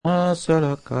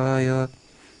salakaya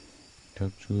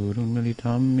Chakchurum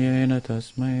militam yena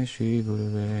tasmai Shri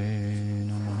Gurave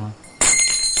Namaha.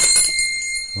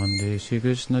 Vande Shri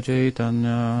Krishna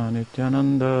Chaitanya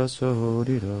Nityananda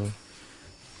Sahodira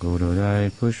Gururai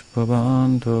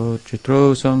Pushpavanto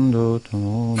Chitro Sando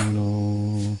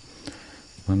Tamono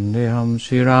Vandeham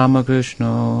Shri Ramakrishna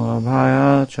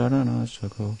Abhaya Charana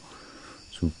Sako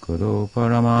Sukado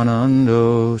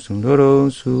Paramanando Sundaro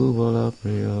Subala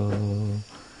Priya.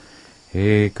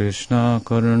 He Krishna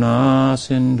Karuna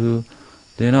Sindhu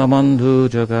Dinabandhu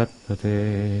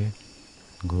Jagatpate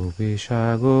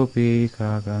Gopisha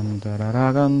Gopika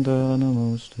Gandhara Gandha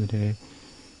Namostude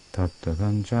Tapta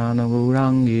Kanchana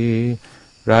Gaurangi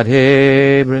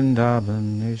Radhe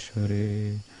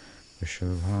Vrindavaneshwari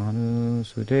Vrishabhanu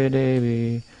Sute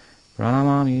Devi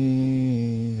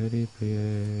Pranamami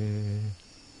Haripriye.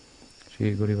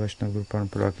 Shri Guru Vaishnava Guru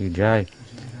Parampara ki jai.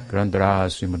 Grandhara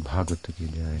Srimad Bhagavatam ki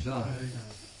jai.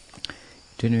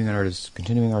 Continuing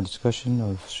our discussion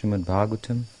of Srimad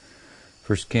Bhagavatam,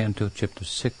 first canto, chapter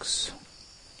 6,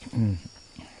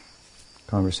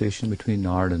 conversation between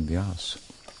Narada and Vyasa.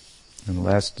 In the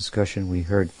last discussion we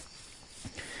heard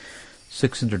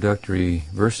 6 introductory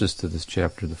verses to this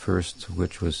chapter, the first of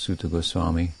which was Sutta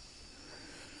Goswami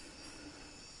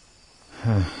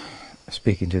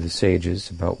speaking to the sages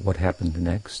about what happened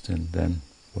next, and then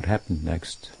what happened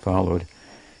next followed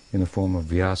in the form of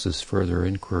Vyasa's further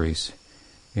inquiries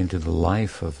into the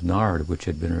life of Narada, which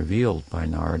had been revealed by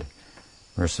Narada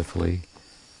mercifully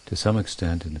to some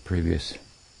extent in the previous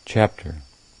chapter.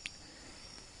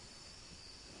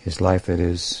 His life, that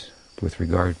is, with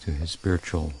regard to his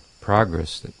spiritual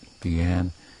progress that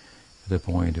began at the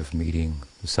point of meeting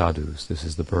the sadhus. This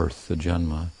is the birth, the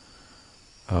janma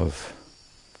of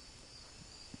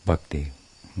bhakti,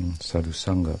 sadhu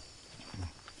sangha.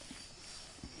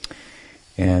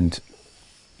 And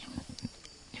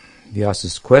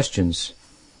Vyasa's questions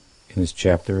in this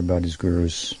chapter about his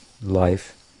guru's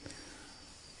life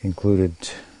included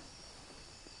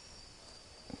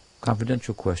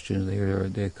confidential questions.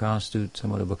 They constitute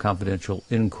somewhat of a confidential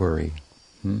inquiry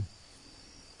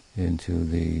into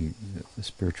the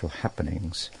spiritual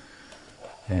happenings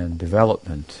and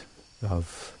development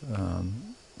of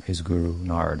his guru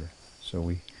Narada. So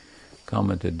we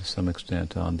commented to some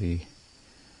extent on the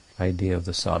idea of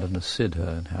the sadhana siddha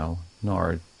and how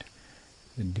Narada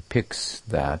depicts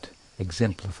that,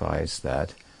 exemplifies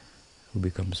that, who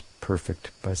becomes perfect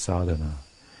by sadhana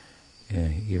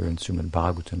here in Srimad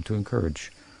Bhagavatam, to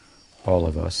encourage all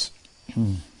of us.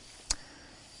 And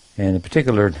in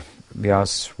particular,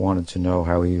 Vyasa wanted to know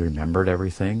how he remembered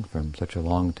everything from such a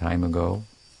long time ago.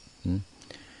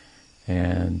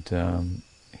 And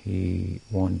he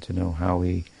wanted to know how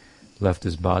he left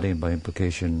his body, and by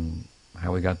implication,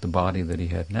 how he got the body that he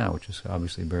had now, which is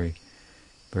obviously very,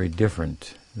 very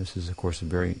different. This is, of course,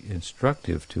 very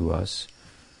instructive to us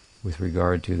with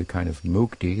regard to the kind of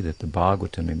mukti that the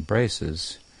Bhagavatam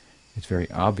embraces. It's very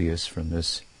obvious from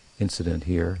this incident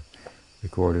here,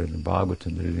 recorded in the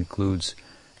Bhagavatam, that it includes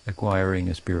acquiring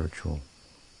a spiritual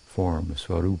form, a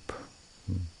swarup,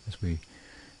 as we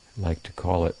like to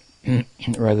call it,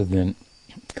 rather than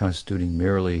constituting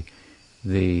merely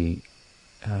the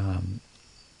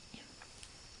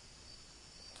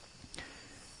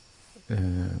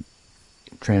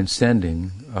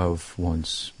transcending of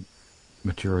one's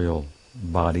material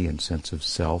body and sense of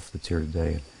self that's here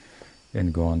today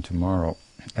and gone tomorrow,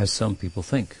 as some people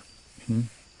think.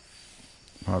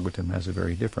 Bhagavatam has a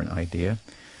very different idea.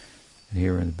 And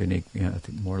here in the beginning, I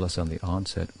think more or less on the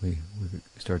onset, we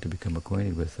start to become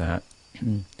acquainted with that.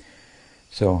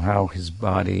 So how his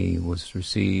body was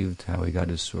received, how he got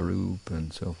his swarup,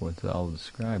 and so forth, is all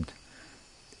described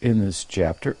in this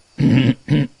chapter.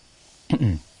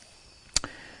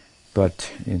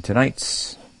 But in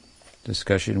tonight's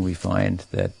discussion, we find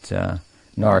that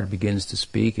Narada begins to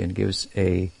speak and gives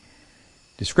a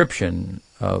description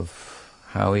of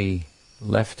how he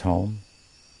left home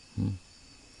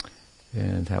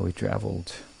and how he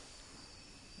traveled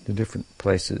to different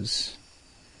places,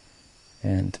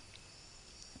 and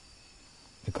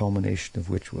the culmination of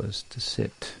which was to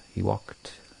sit. He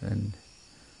walked and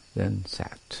then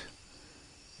sat,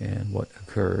 and what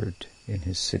occurred in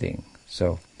his sitting.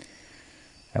 So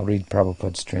I'll read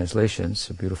Prabhupada's translations,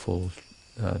 a beautiful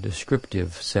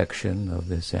descriptive section of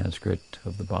the Sanskrit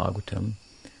of the Bhagavatam,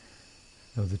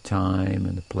 of the time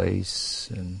and the place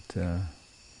and the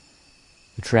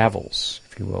travels,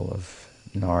 if you will, of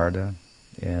Narada,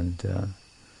 and the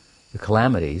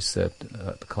calamity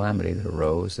that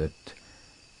arose that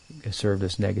served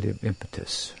as negative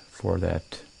impetus for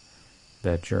that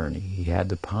that journey. He had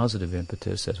the positive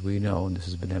impetus, as we know, and this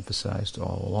has been emphasized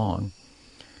all along,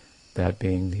 that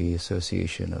being the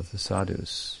association of the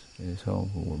sadhus in his home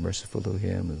who were merciful to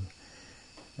him,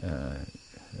 who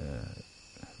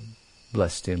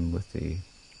blessed him with the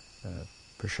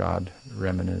prasad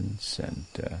remnants and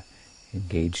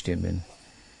engaged him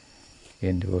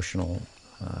in devotional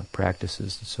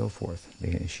practices and so forth.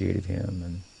 They initiated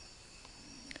him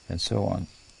and so on.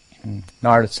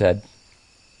 Narada said,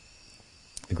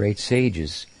 the great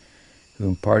sages who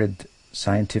imparted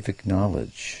scientific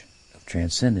knowledge of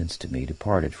transcendence to me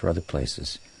departed for other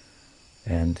places,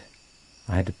 and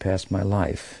I had to pass my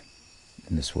life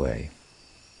in this way.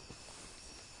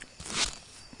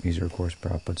 These are, of course,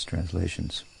 Prabhupada's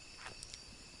translations.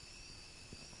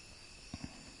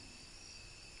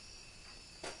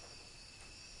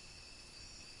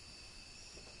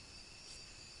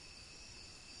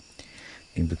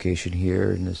 The implication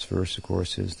here in this verse, of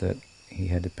course, is that he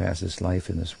had to pass his life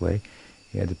in this way.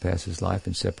 He had to pass his life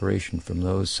in separation from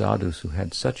those sadhus who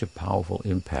had such a powerful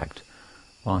impact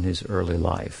on his early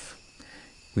life.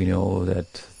 We know that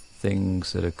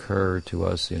things that occur to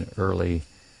us in early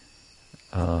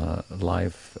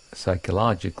life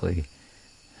psychologically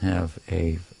have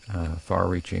a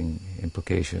far-reaching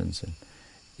implications and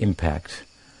impact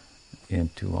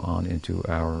into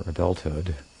our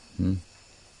adulthood.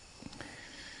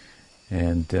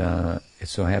 And it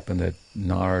so happened that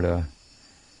Narada,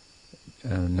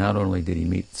 not only did he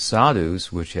meet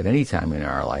sadhus, which at any time in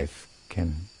our life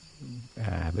can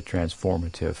have a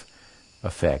transformative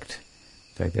effect.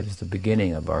 In fact, that is the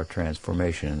beginning of our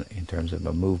transformation in terms of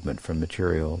a movement from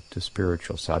material to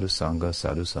spiritual. Sadhu Sangha,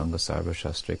 Sarva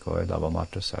Shastrikoya,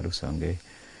 Lavamatra Sadhu Sangha,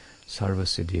 Sarva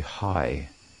Siddhi Hai,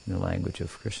 in the language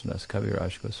of Krishnadas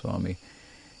Kaviraj Goswami.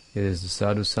 It is the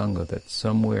Sadhu Sangha that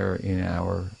somewhere in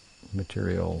our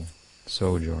material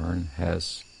sojourn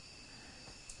has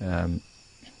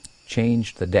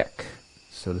changed the deck,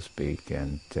 so to speak,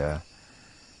 and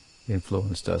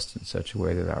influenced us in such a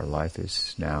way that our life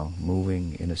is now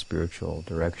moving in a spiritual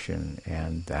direction,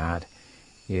 and that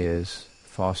is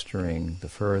fostering the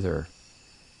further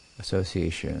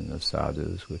association of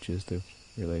sadhus, which is the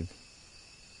really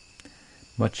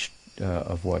much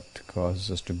of what causes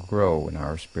us to grow in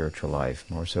our spiritual life,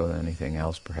 more so than anything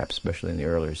else, perhaps especially in the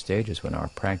earlier stages when our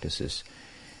practice is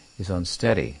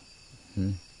unsteady.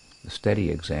 The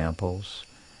steady examples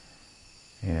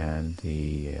and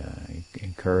the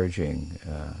encouraging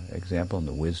example and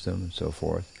the wisdom and so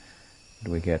forth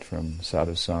that we get from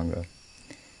sadhu sangha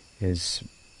is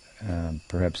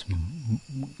perhaps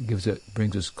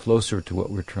brings us closer to what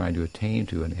we're trying to attain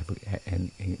to,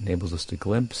 and enables us to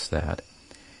glimpse that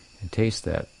and taste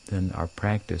that than our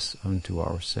practice unto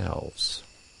ourselves.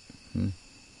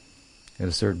 At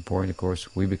a certain point, of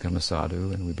course, we become a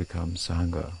sadhu and we become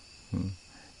sangha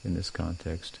in this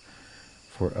context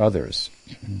for others.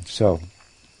 So,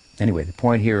 anyway, the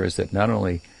point here is that not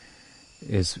only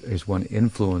is one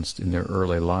influenced in their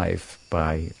early life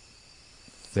by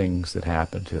things that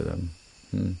happen to them.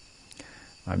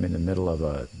 I'm in the middle of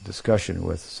a discussion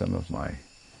with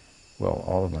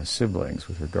all of my siblings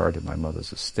with regard to my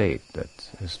mother's estate. That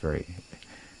is very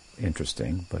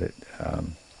interesting, but it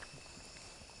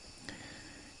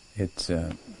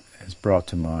has brought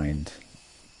to mind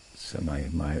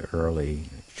my early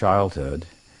childhood,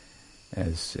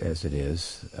 as it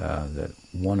is, that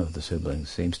one of the siblings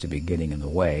seems to be getting in the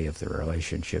way of the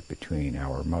relationship between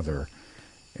our mother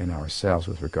and ourselves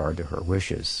with regard to her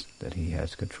wishes that he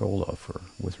has control of her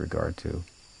with regard to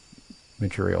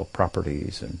material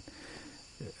properties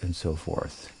and so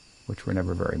forth, which were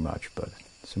never very much, but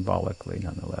symbolically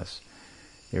nonetheless.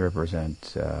 They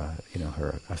represent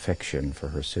her affection for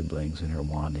her siblings and her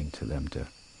wanting to them to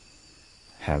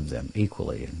have them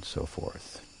equally and so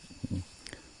forth.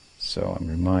 So I'm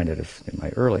reminded of in my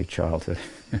early childhood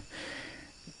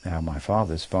how my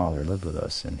father's father lived with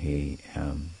us, and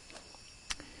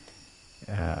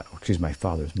my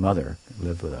father's mother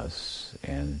lived with us,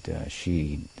 and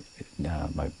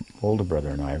my older brother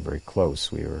and I are very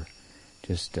close. We were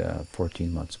just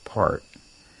 14 months apart,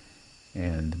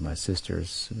 and my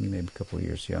sister's maybe a couple of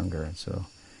years younger, and so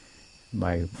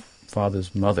my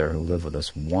father's mother, who lived with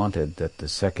us, wanted that the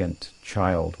second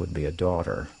child would be a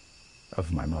daughter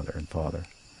of my mother and father,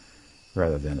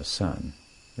 rather than a son.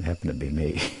 It happened to be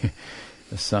me,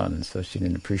 a son, and so she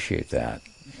didn't appreciate that,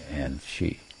 and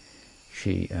she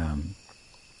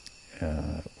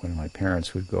when my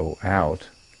parents would go out,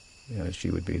 she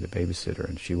would be the babysitter,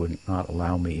 and she would not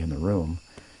allow me in the room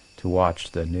to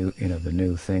watch the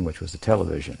new thing, which was the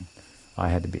television. I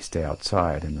had to stay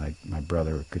outside, and my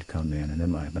brother could come in, and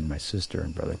then my sister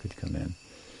and brother could come in.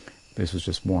 this was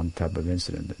just one type of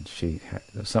incident that she had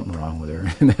something wrong with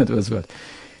her, and that was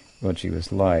what she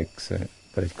was like. So,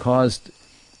 but it caused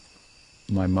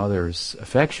my mother's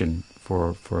affection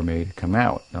for me to come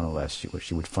out. Nonetheless,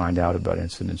 she would find out about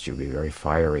incidents. She would be very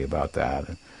fiery about that,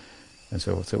 and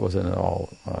so it wasn't at all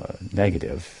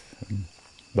negative.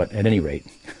 But at any rate,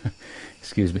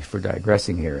 excuse me for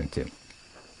digressing here into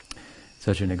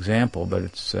such an example, but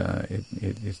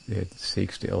it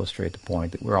seeks to illustrate the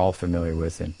point that we're all familiar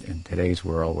with in today's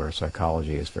world, where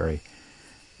psychology is very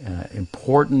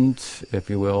important, if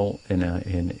you will,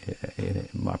 in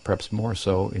perhaps more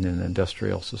so in an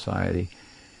industrial society,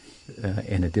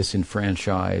 in a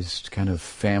disenfranchised kind of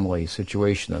family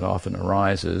situation that often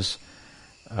arises,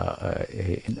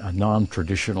 a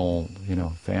non-traditional,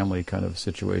 family kind of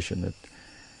situation that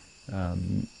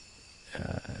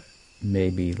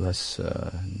may be less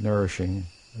nourishing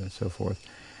and so forth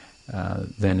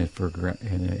than if we're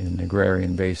in an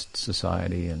agrarian-based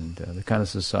society, and the kind of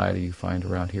society you find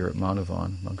around here at Mount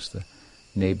Avon amongst the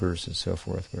neighbors and so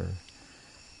forth,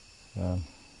 where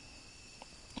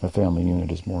a family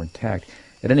unit is more intact.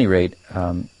 At any rate,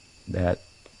 that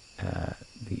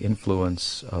the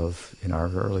influence of, in our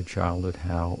early childhood,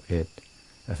 how it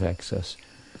affects us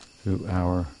through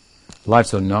our life.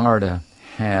 So Narada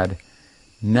had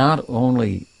not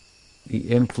only the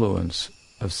influence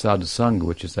of sadhusanga,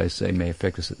 which, as I say, may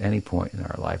affect us at any point in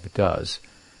our life. It does,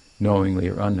 knowingly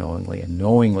or unknowingly, and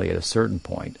knowingly at a certain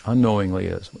point, unknowingly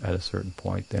at a certain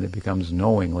point, then it becomes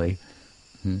knowingly,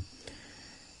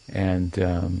 and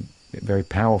very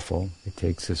powerful. It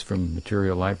takes us from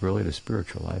material life really to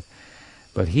spiritual life.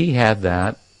 But he had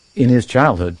that in his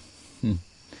childhood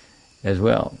as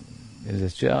well.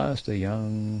 As just a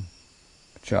young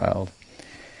child,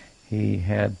 he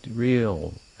had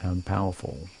real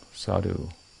powerful sadhu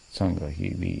sangha.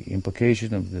 The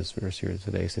implication of this verse here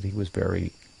today is that he was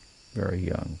very, very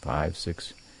young, 5,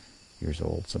 6 years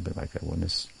old, something like that, when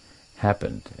this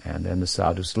happened. And then the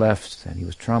sadhus left, and he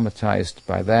was traumatized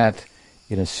by that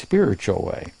in a spiritual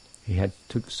way. He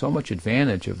took so much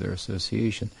advantage of their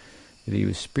association that he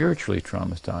was spiritually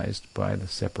traumatized by the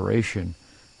separation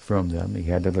from them. He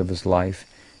had to live his life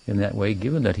in that way,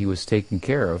 given that he was taken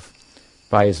care of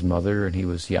by his mother, and he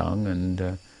was young,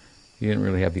 and he didn't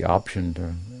really have the option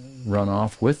to run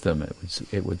off with them,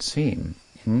 it would seem.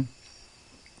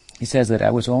 He says that I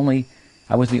was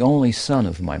the only son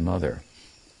of my mother,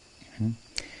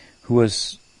 who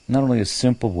was not only a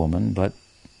simple woman, but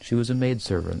she was a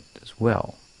maidservant as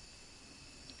well.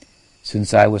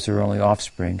 Since I was her only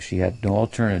offspring, she had no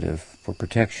alternative for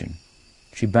protection.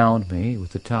 She bound me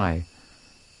with the tie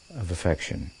of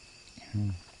affection.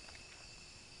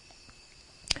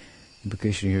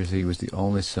 Implication here is that he was the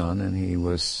only son, and he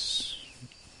was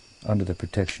under the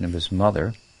protection of his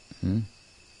mother.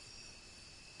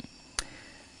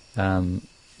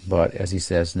 But, as he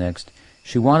says next,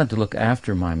 she wanted to look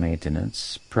after my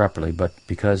maintenance properly, but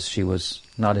because she was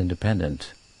not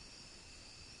independent,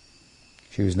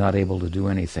 she was not able to do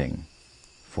anything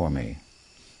for me.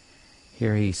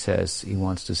 Here he says, he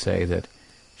wants to say that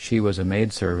she was a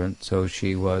maidservant, so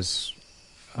she was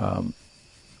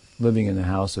living in the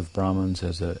house of Brahmins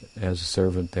as a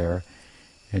servant there,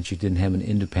 and she didn't have an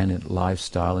independent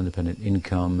lifestyle, independent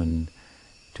income, and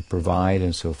to provide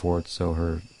and so forth.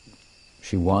 So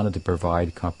she wanted to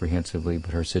provide comprehensively,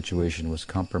 but her situation was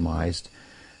compromised.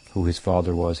 Who his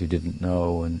father was, he didn't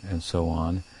know, and so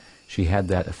on. She had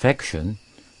that affection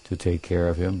to take care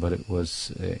of him, but it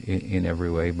was in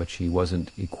every way, but she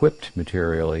wasn't equipped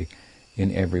materially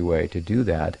in every way to do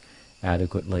that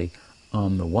adequately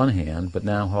on the one hand, but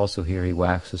now also here he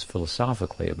waxes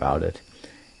philosophically about it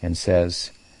and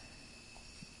says,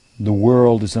 the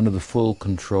world is under the full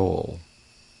control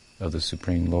of the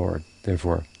Supreme Lord.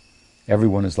 Therefore,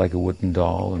 everyone is like a wooden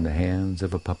doll in the hands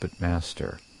of a puppet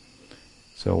master.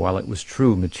 So while it was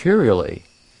true materially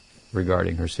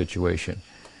regarding her situation,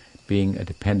 being a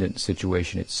dependent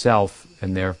situation itself,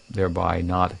 and thereby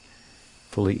not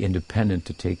fully independent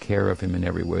to take care of him in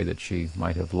every way that she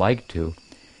might have liked to,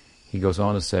 he goes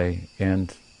on to say,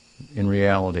 and in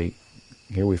reality,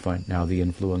 here we find now the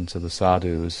influence of the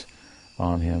sadhus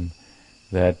on him,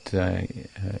 that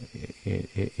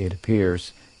it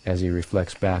appears, as he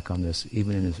reflects back on this,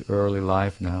 even in his early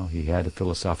life now, he had a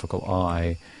philosophical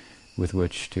eye with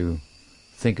which to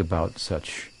think about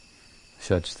such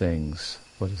things.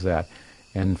 What is that?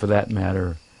 And for that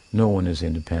matter, no one is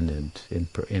independent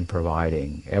in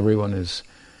providing. Everyone has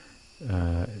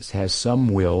some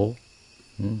will.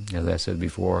 As I said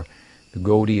before, the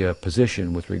Gaudiya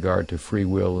position with regard to free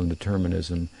will and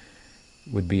determinism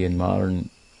would be in modern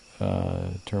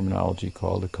terminology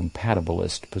called a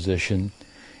compatibilist position.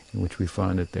 in which we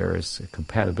find that there is a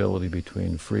compatibility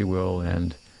between free will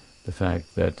and the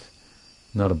fact that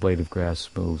not a blade of grass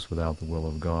moves without the will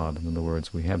of God. In other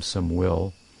words, we have some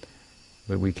will,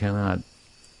 but we cannot,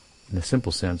 in a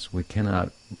simple sense, we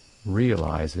cannot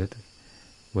realize it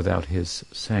without His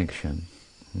sanction.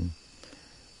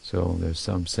 So there's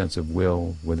some sense of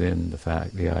will within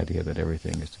the idea that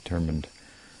everything is determined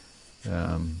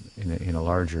in a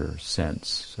larger sense.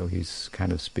 So he's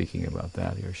kind of speaking about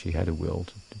that here. She had a will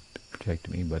to protect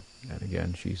me, but and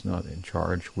again, she's not in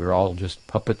charge. We're all just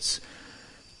puppets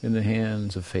in the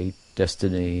hands of fate,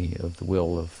 destiny, of the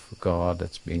will of God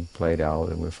that's being played out,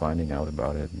 and we're finding out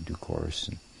about it in due course,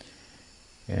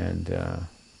 and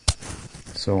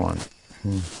so on.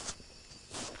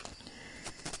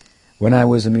 When I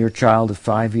was a mere child of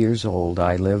 5 years old,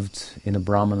 I lived in a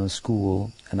Brahmana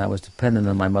school, and I was dependent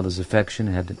on my mother's affection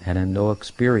and had no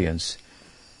experience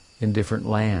in different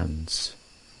lands.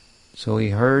 So he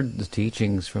heard the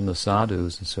teachings from the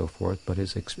sadhus and so forth, but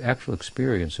his actual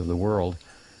experience of the world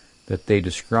that they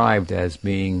described as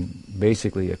being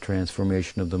basically a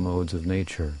transformation of the modes of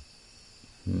nature.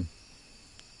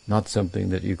 Not something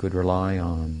that you could rely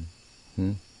on.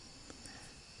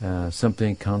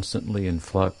 Something constantly in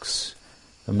flux,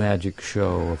 a magic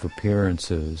show of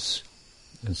appearances,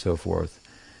 and so forth.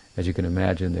 As you can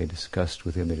imagine, they discussed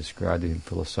with him, they described him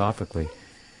philosophically,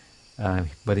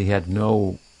 but he had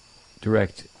no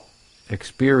direct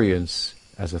experience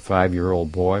as a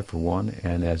 5-year-old boy, for one,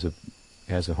 and as a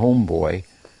homeboy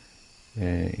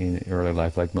in early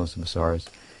life, like most of us are,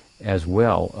 as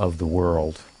well of the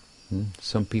world.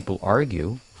 Some people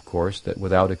argue, of course, that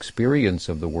without experience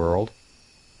of the world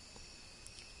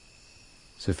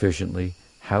sufficiently,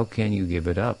 how can you give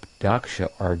it up? Daksha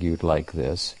argued like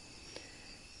this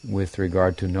with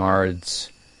regard to Narada's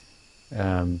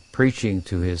preaching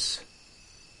to his,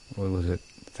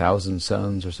 1,000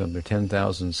 sons or something,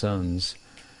 10,000 sons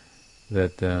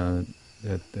that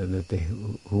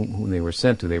whom they were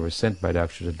sent to. They were sent by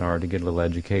Daksha to Narada to get a little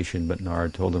education, but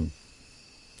Narada told them,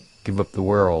 give up the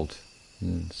world,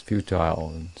 and it's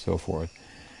futile, and so forth.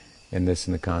 And this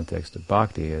in the context of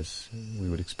bhakti, as we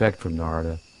would expect from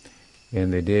Narada.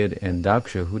 And they did, and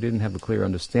Daksha, who didn't have a clear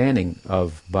understanding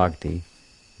of bhakti,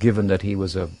 given that he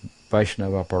was a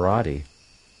Vaishnava Aparadi,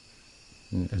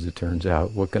 as it turns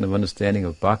out, what kind of understanding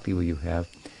of bhakti will you have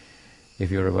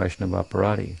if you're a Vaishnava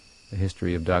Aparadi? The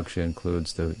history of Daksha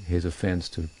includes his offense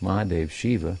to Mahadev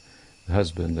Shiva, the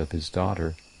husband of his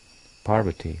daughter,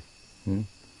 Parvati.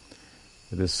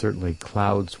 This certainly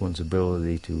clouds one's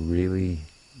ability to really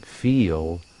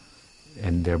feel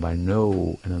and thereby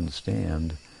know and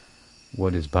understand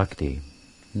what is bhakti.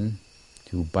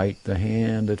 To bite the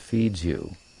hand that feeds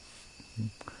you.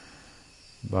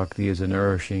 Bhakti is a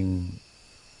nourishing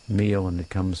meal, and it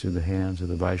comes through the hands of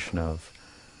the Vaishnav.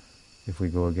 If we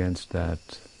go against that,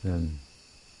 then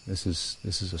this is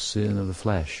a sin of the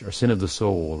flesh, or sin of the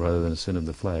soul rather than a sin of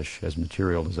the flesh, as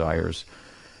material desires,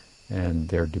 and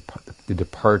the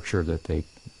departure that they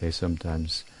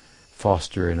sometimes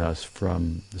foster in us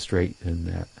from the straight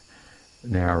and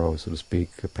narrow, so to speak,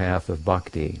 path of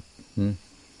bhakti.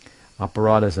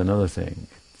 Aparada is another thing.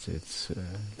 It's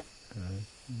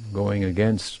going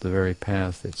against the very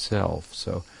path itself.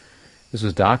 So this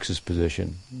was Daksha's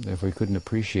position. Therefore he couldn't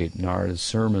appreciate Narada's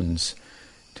sermons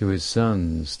to his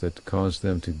sons that caused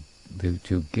them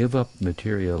to give up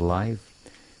material life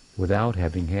without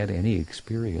having had any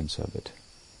experience of it.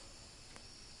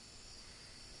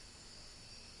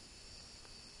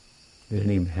 They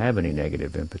didn't even have any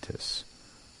negative impetus.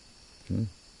 In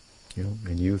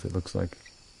youth it looks like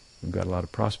we've got a lot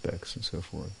of prospects and so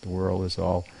forth. The world is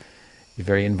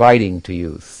very inviting to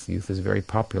youth. Youth is very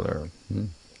popular.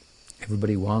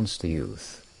 Everybody wants the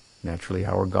youth. Naturally,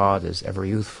 our God is ever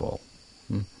youthful.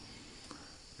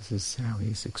 This is how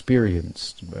he's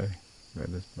experienced by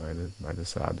the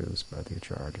sadhus, by the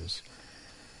acharyas.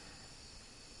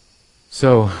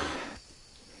 So,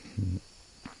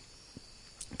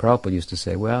 Prabhupada used to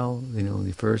say,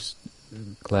 the first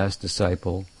class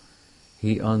disciple,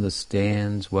 he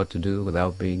understands what to do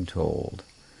without being told.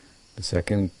 The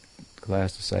second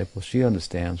class disciple, she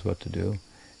understands what to do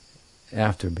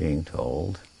after being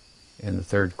told. And the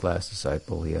third class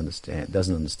disciple, he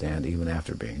doesn't understand even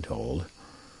after being told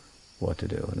what to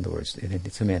do. In other words,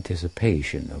 it's some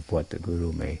anticipation of what the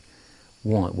Guru may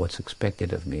want, what's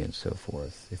expected of me, and so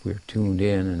forth. If we're tuned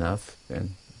in enough,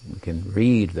 then we can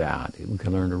read that. We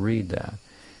can learn to read that.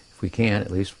 If we can't,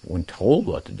 at least when told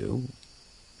what to do,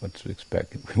 what's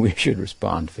expected, we should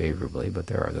respond favorably. But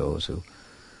there are those who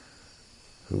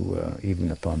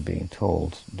even upon being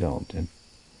told, don't.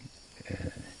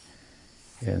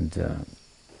 And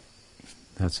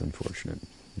That's unfortunate,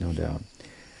 no doubt.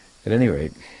 At any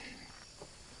rate,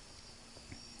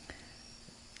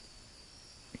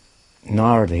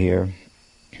 Narada here,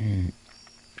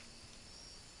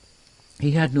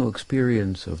 he had no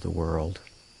experience of the world.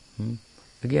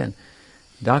 Again,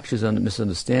 Daksha's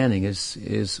misunderstanding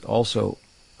is also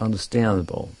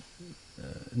understandable.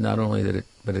 Not only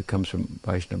but it comes from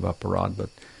Vaishnava Parad, but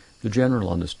the general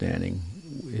understanding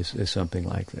is something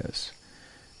like this.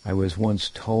 I was once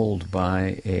told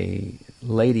by a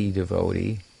lady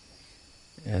devotee,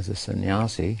 as a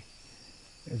sannyasi,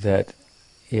 that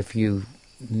if you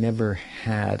never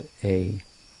had a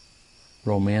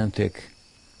romantic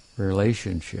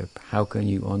relationship, how can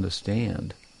you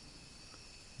understand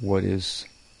what is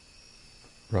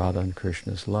Radha and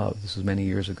Krishna's love? This was many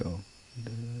years ago.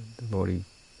 The devotee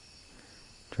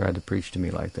tried to preach to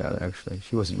me like that, actually.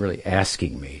 She wasn't really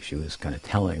asking me, she was kind of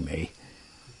telling me.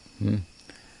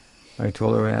 I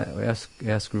told her,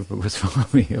 ask Rupa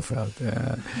Goswami about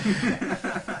that.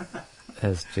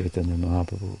 Ask Chaitanya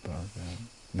Mahaprabhu about that.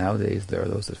 Nowadays there are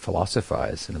those that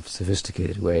philosophize in a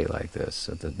sophisticated way like this,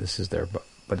 so that this is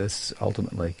but it's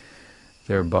ultimately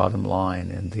their bottom line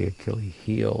and the Achilles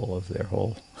heel of their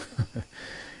whole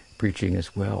preaching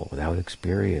as well. Without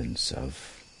experience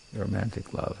of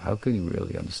romantic love, how can you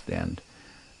really understand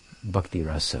bhakti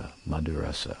rasa, madhur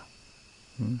rasa?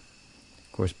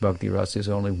 Of course, bhakti rasa is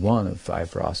only one of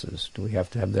 5 rasas. Do we have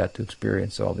to have that to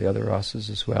experience all the other rasas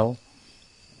as well?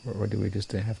 Or do we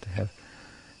just have to have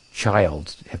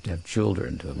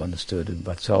children to have understood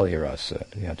Vatsalya rasa?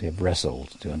 Do we have to have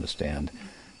wrestled to understand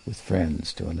with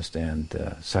friends, to understand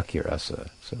Sakhya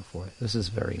rasa, so forth? This is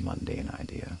a very mundane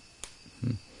idea.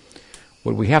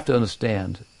 What we have to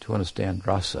understand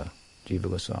rasa, Jiva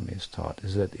Goswami has taught,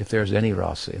 is that if there's any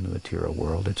rasa in the material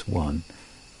world, it's one,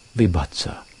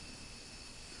 vibhatsa.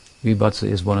 Vibhatsa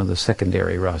is one of the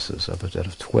secondary rasas. Out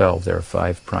of 12, there are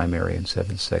 5 primary and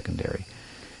 7 secondary.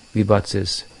 Vibhatsa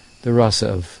is the rasa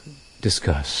of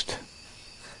disgust.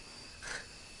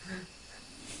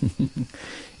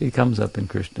 It comes up in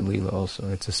Krishna Lila also.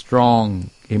 It's a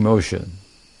strong emotion,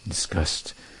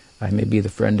 disgust. I may be the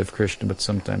friend of Krishna, but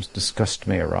sometimes disgust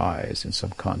may arise in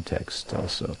some context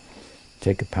also.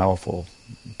 Take a powerful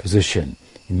position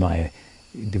in my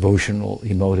devotional,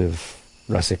 emotive,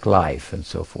 rasic life, and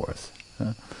so forth.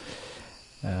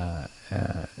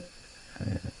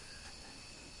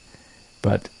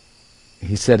 But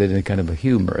he said it in a kind of a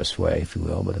humorous way, if you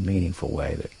will, but a meaningful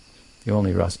way, that the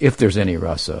only rasa, if there's any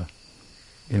rasa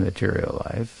in material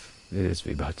life, it is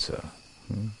vibhatsa.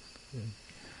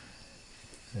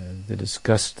 The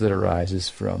disgust that arises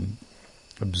from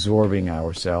absorbing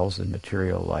ourselves in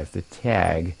material life, the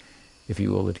tag, if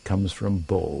you will, that comes from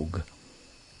bhog.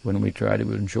 When we try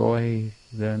to enjoy,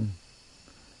 then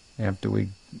after we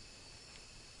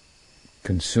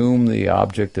consume the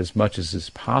object as much as is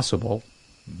possible,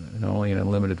 and only in a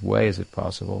limited way is it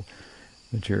possible,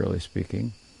 materially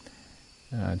speaking,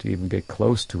 to even get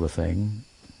close to a thing,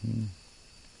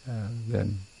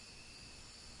 then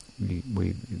we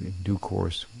in due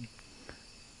course,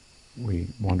 we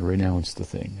want to renounce the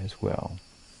thing as well.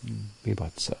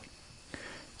 Vibhatsa.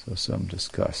 So some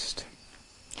disgust.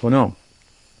 Well, no.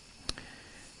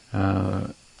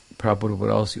 Prabhupada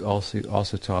would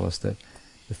also taught us that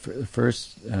the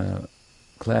first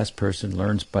class person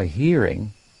learns by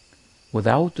hearing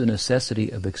without the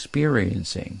necessity of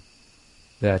experiencing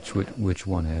that which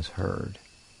one has heard.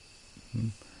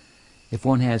 If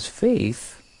one has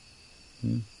faith,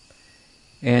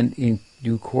 and in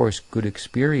due course good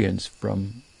experience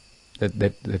from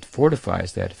that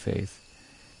fortifies that faith.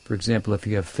 For example, if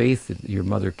you have faith that your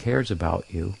mother cares about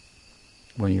you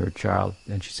when you're a child,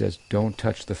 and she says, "Don't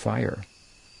touch the fire,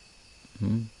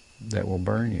 that will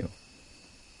burn you,"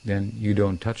 then you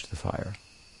don't touch the fire.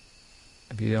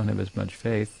 If you don't have as much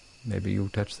faith, maybe you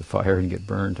touch the fire and get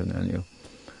burned, and then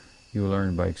you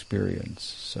learn by experience.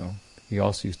 So he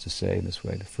also used to say this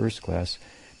way: the first class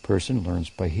person learns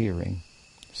by hearing,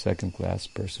 second class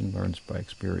person learns by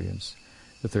experience,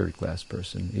 the third class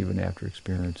person, even after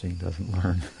experiencing, doesn't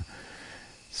learn.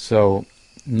 So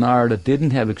Narada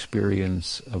didn't have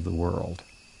experience of the world.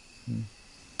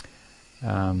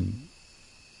 But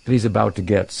he's about to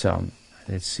get some.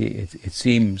 It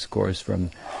seems, of course,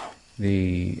 from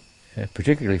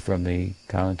particularly from the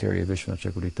commentary of Vishwanath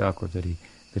Chakravarti Thakur,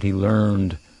 that he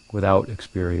learned without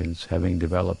experience, having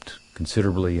developed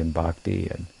considerably in bhakti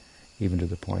and even to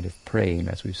the point of praying.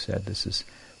 As we said, this is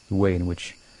the way in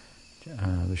which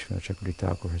Vishwanath Chakravarti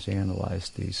Thakur has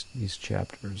analyzed these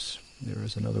chapters. There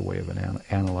is another way of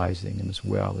analyzing them as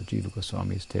well, that Jiva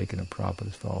Goswami has taken, and Prabhupada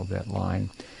has followed that line.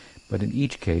 But in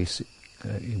each case,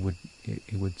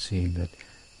 it would seem that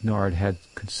Narada had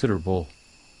considerable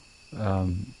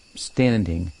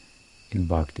standing in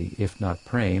bhakti, if not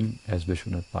prem, as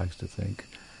Vishwanath likes to think,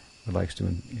 or likes to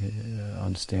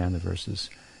understand the verses.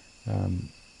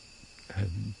 Had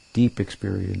deep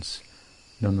experience,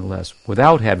 nonetheless,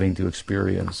 without having to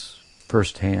experience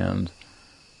firsthand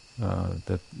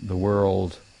that the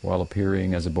world, while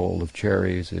appearing as a bowl of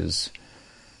cherries, is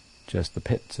just the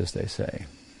pits, as they say.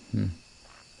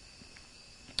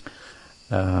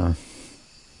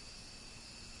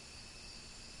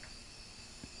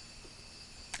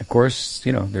 Of course,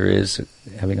 there is,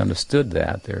 having understood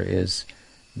that, there is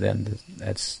then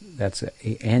that's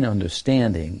an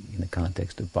understanding in the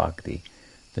context of bhakti,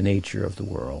 the nature of the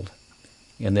world,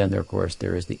 and then of course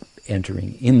there is the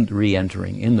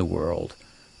re-entering in the world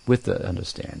with the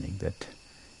understanding that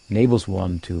enables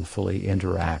one to fully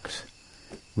interact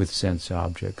with sense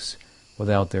objects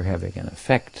without their having an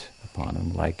effect upon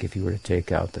them, like if you were to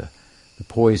take out the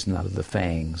poison out of the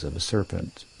fangs of a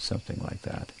serpent, something like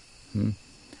that.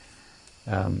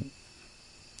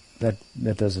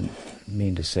 That doesn't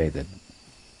mean to say that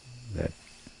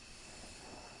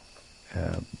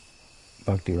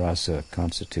bhakti rasa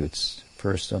constitutes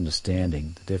first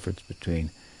understanding the difference between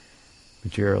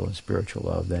material and spiritual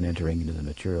love, then entering into the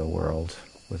material world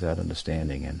without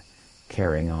understanding and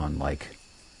carrying on like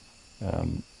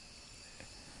in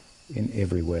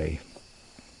every way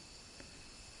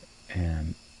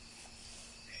an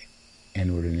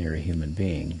ordinary human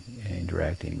being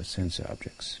interacting with sense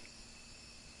objects.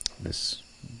 This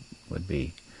would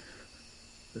be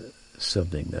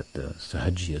something that the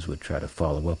Sahajias would try to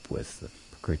follow up with, the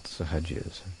great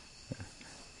Sahajias.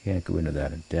 Can't go into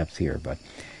that in depth here, but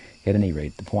at any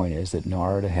rate, the point is that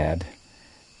Narada had,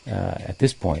 at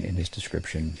this point in his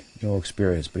description, no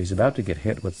experience, but he's about to get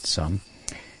hit with some.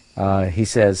 He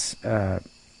says, I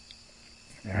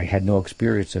had no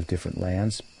experience of different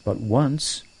lands, but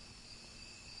once,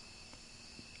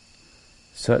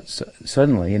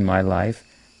 suddenly in my life,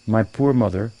 my poor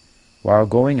mother, while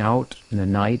going out in the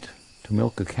night to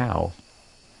milk a cow,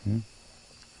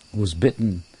 was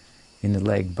bitten in the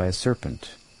leg by a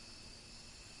serpent,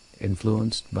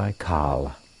 influenced by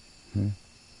Kala.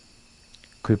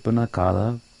 Kripana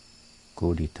Kala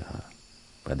Kodita,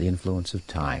 by the influence of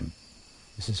time.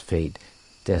 This is fate,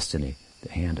 destiny,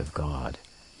 the hand of God,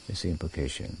 is the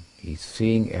implication. He's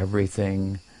seeing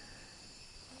everything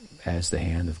as the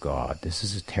hand of God. This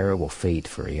is a terrible fate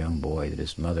for a young boy that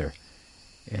his mother,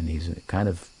 and he's kind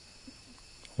of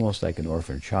almost like an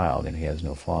orphan child, and he has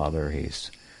no father.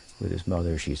 He's with his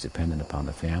mother. She's dependent upon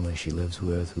the family she lives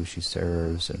with, who she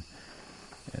serves,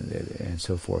 and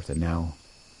so forth. And now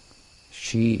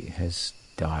she has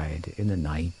died in the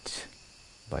night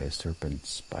by a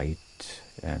serpent's bite,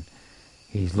 and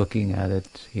he's looking at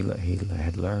it. He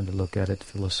had learned to look at it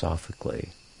philosophically.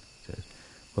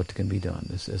 What can be done?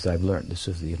 This, as I've learned, this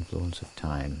is the influence of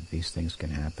time. These things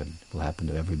can happen. It will happen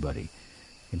to everybody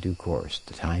in due course.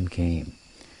 The time came.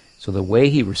 So the way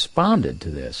he responded to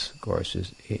this, of course,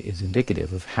 is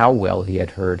indicative of how well he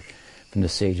had heard from the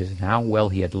sages and how well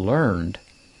he had learned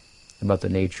about the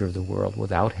nature of the world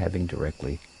without having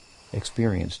directly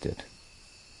experienced it.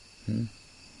 He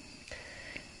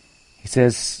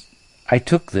says, I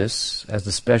took this as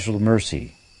the special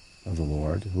mercy of the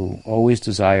Lord, who always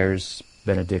desires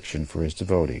benediction for his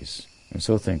devotees. And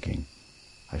so thinking,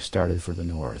 I started for the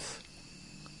north.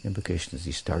 The implication is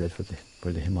he started for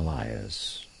the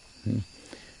Himalayas.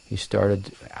 He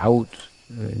started out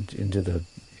into the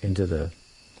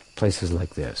places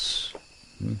like this,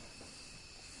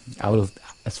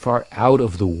 as far out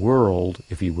of the world,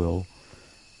 if you will,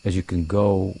 as you can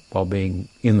go while being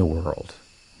in the world,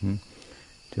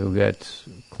 to get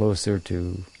closer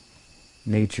to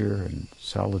nature and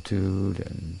solitude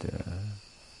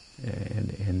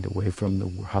and away from the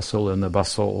hustle and the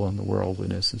bustle and the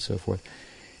worldliness and so forth.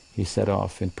 He set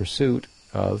off in pursuit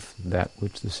of that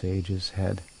which the sages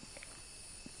had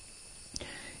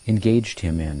engaged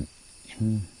him in.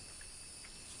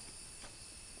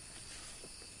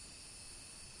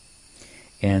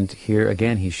 And here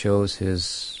again he shows the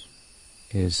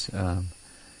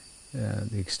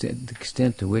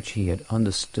extent to which he had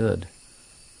understood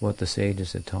what the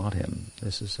sages had taught him.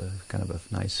 This is a kind of a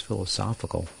nice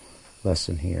philosophical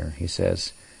lesson here. He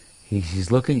says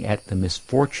he's looking at the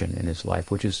misfortune in his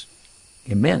life, which is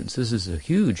immense. This is a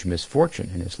huge misfortune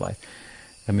in his life.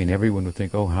 I mean, everyone would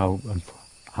think, oh, how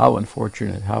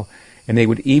unfortunate, and they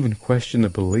would even question the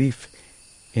belief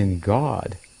in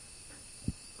God.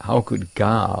 How could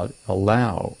God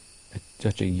allow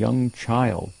such a young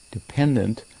child,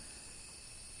 dependent,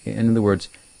 in other words,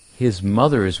 his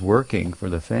mother is working for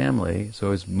the family,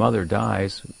 so his mother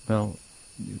dies. Well,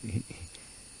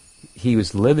 he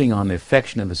was living on the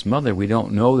affection of his mother. We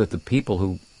don't know that the people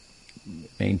who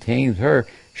maintained her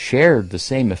shared the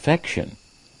same affection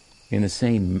in the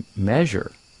same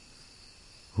measure.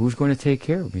 Who's going to take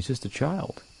care of him? He's just a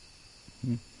child.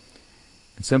 And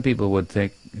some people would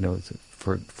think,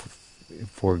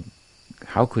 for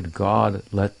how could God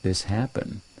let this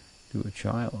happen to a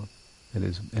child?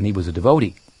 And he was a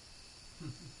devotee.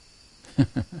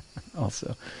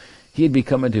 Also, he had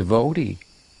become a devotee,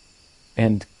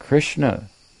 and Krishna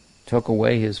took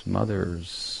away his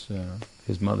mother's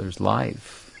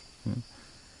life.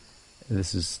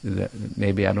 This is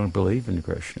maybe I don't believe in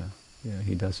Krishna.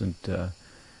 He doesn't.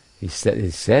 He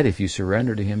said, if you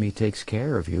surrender to him, he takes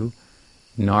care of you.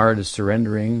 Narada is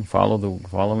surrendering,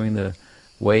 following the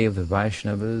way of the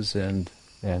Vaishnavas,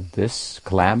 and this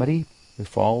calamity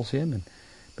befalls him.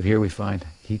 But here we find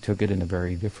he took it in a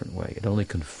very different way. It only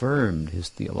confirmed his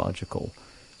theological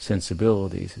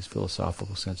sensibilities, his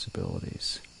philosophical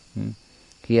sensibilities.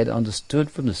 He had understood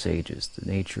from the sages the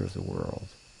nature of the world,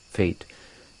 fate,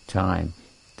 time,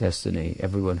 destiny.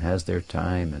 Everyone has their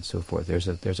time, and so forth. There's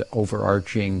an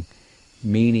overarching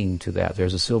meaning to that.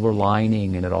 There's a silver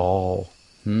lining in it all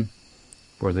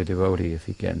for the devotee, if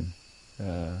he can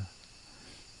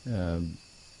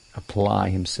apply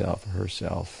himself or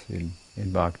herself in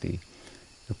bhakti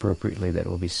appropriately. That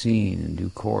will be seen in due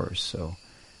course. So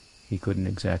he couldn't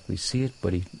exactly see it,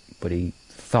 but he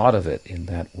thought of it in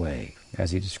that way,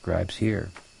 as he describes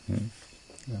here.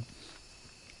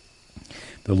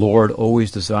 The Lord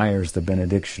always desires the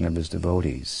benediction of his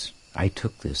devotees. I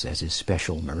took this as his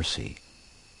special mercy.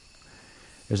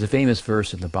 There's a famous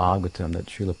verse in the Bhagavatam that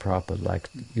Srila Prabhupada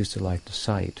used to like to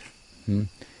cite.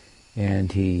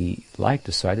 And he liked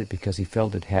to cite it because he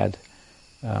felt it had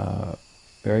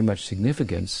very much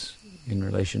significance in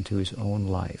relation to his own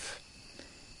life.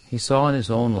 He saw in his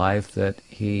own life that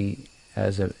he,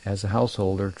 as a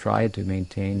householder, tried to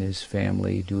maintain his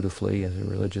family dutifully as a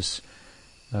religious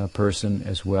person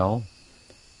as well,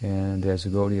 and as a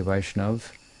Gaudiya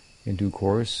Vaishnav in due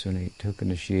course, and he took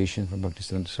initiation from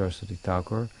Bhaktisiddhanta Saraswati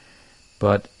Thakur,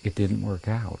 but it didn't work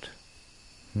out.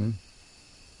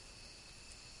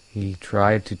 He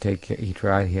tried to take care.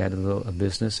 He had a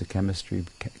business, a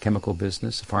chemical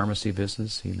business, a pharmacy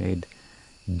business. He made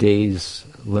Day's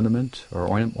liniment or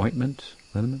ointment,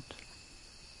 liniment,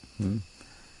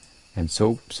 and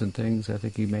soaps and things. I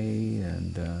think he made,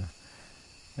 and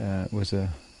it was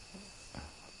a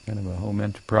kind of a home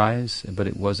enterprise, but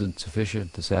it wasn't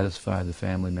sufficient to satisfy the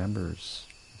family members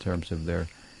in terms of their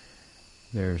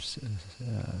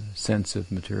sense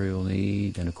of material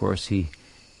need. And of course, he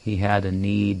had a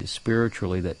need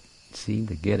spiritually that seemed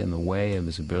to get in the way of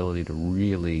his ability to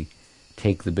really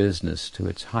take the business to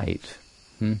its height.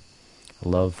 A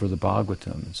love for the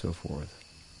Bhagavatam and so forth.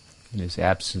 In his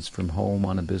absence from home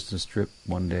on a business trip,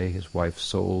 one day his wife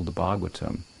sold the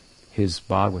Bhagavatam, his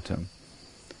Bhagavatam.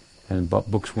 And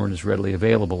books weren't as readily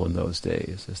available in those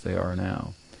days as they are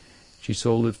now. She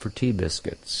sold it for tea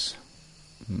biscuits.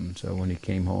 So when he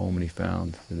came home and he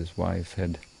found that his wife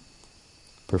had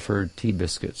preferred tea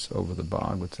biscuits over the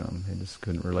Bhagavatam, he just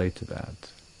couldn't relate to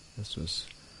that. This was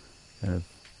kind of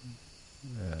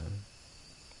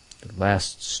the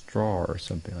last straw or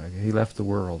something like that. He left the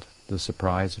world, to the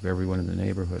surprise of everyone in the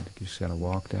neighborhood. He just kind of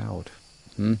walked out.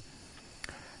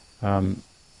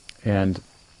 And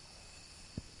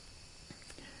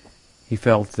he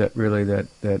felt that really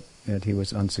that he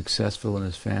was unsuccessful in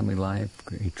his family life.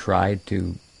 He tried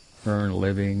to earn a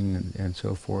living and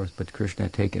so forth, but Krishna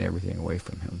had taken everything away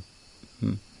from him.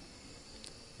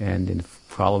 And in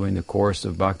following the course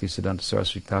of Bhaktisiddhanta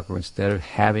Saraswati Thakur, instead of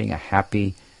having a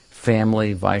happy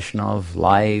family Vaishnav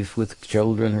life with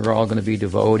children who are all going to be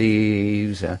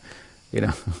devotees,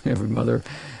 every mother,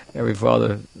 every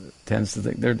father tends to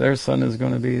think their son is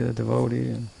going to be a devotee,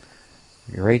 and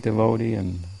a great devotee.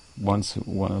 And once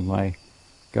one of my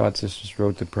god sisters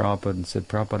wrote to Prabhupada and said,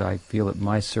 Prabhupada, I feel that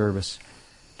my service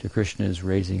to Krishna is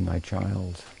raising my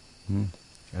child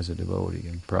as a devotee.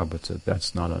 And Prabhupada said,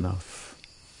 that's not enough.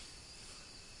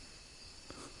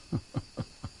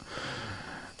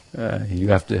 You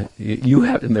have to,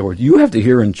 in other words, you have to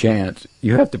hear and chant.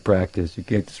 You have to practice. You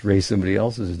can't just raise somebody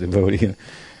else as a devotee.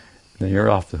 Then you're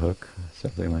off the hook,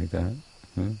 something like that.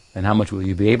 And how much will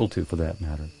you be able to, for that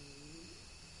matter,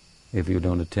 if you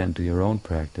don't attend to your own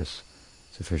practice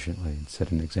sufficiently and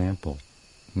set an example?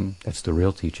 That's the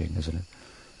real teaching, isn't it?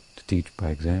 To teach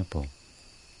by example.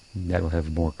 That will have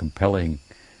a more compelling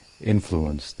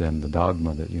influence than the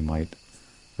dogma that you might,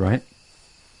 right?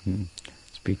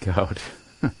 Speak out.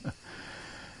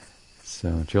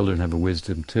 So children have a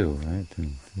wisdom too, right?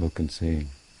 And look and see.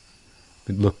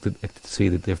 Look to see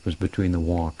the difference between the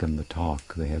walk and the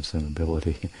talk. They have some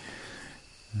ability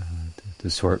to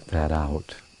sort that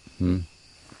out.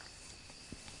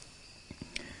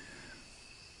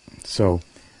 So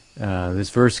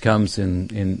this verse comes in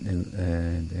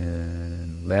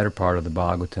the latter part of the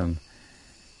Bhagavatam,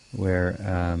 where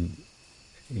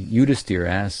Yudhisthira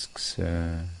asks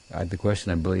the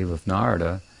question, I believe, of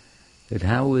Narada, that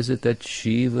how is it that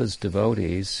Shiva's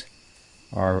devotees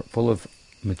are full of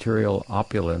material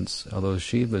opulence, although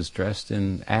Shiva's dressed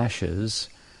in ashes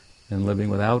and living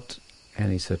without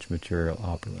any such material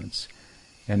opulence.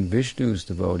 And Vishnu's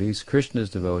devotees, Krishna's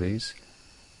devotees,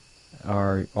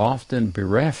 are often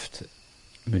bereft,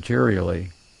 materially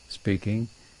speaking,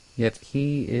 yet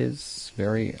he is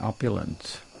very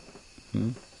opulent.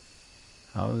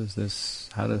 How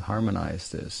to harmonize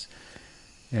this?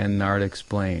 And Narada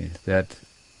explained that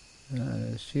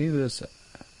Shiva's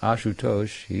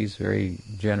Ashutosh, he's very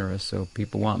generous, so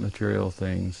people want material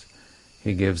things.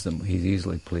 He gives them, he's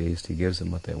easily pleased, he gives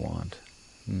them what they want.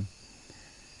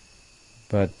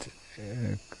 But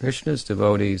Krishna's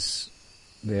devotees,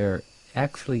 they're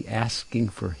actually asking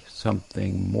for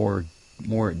something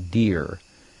more dear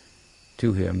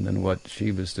to him than what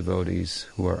Shiva's devotees,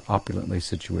 who are opulently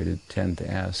situated, tend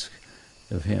to ask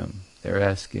of him. They're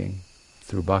asking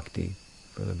through bhakti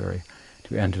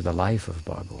to enter the life of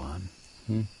Bhagavan,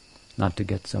 not to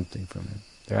get something from him.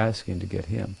 They're asking to get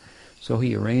him. So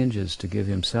he arranges to give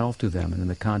himself to them, and in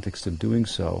the context of doing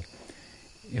so,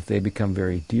 if they become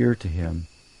very dear to him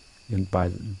by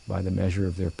the measure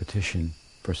of their petition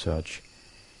for such,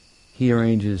 he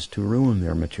arranges to ruin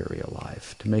their material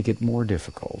life, to make it more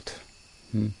difficult,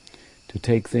 to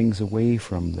take things away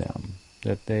from them,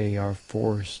 that they are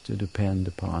forced to depend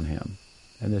upon him.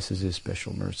 And this is his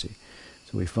special mercy.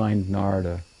 So we find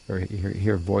Narada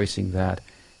here voicing that.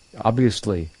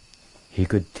 Obviously, he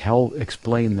could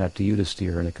explain that to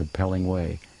Yudhisthira in a compelling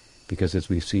way, because as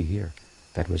we see here,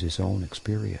 that was his own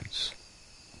experience.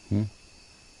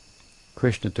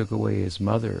 Krishna took away his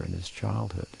mother in his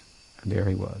childhood, and there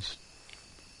he was.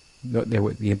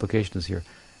 The implication is here,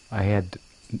 I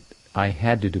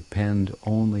had to depend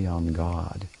only on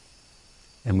God.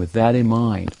 And with that in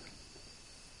mind,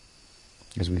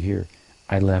 as we hear,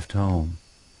 I left home,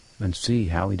 and see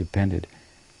how he depended.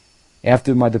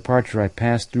 After my departure, I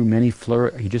passed through many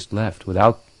he just left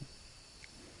without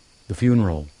the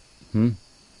funeral,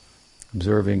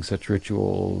 observing such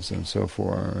rituals and so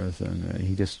forth, and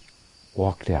he just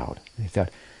walked out. He thought,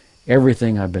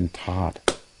 everything I've been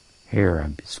taught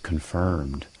here is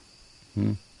confirmed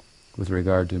with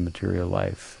regard to material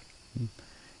life.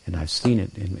 And I've seen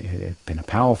it in a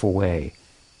powerful way.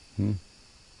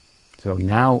 So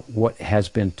now what has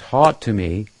been taught to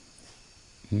me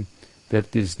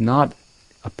that is not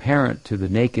apparent to the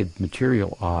naked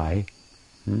material eye,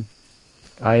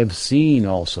 I have seen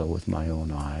also with my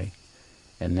own eye.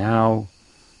 And now,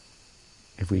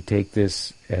 if we take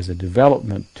this as a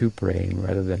development to prema,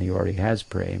 rather than he already has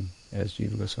prema, as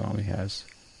Jiva Goswami has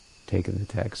taken the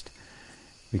text,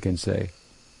 we can say,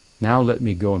 now let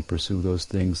me go and pursue those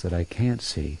things that I can't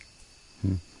see,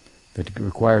 that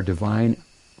require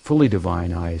fully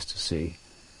divine eyes to see.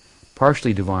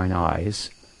 Partially divine eyes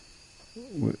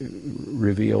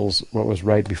reveals what was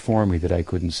right before me, that I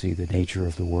couldn't see the nature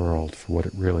of the world for what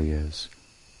it really is.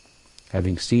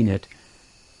 Having seen it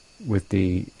with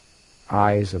the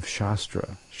eyes of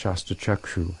Shastra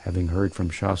Chakshu, having heard from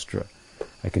Shastra,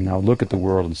 I can now look at the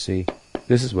world and see,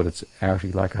 this is what it's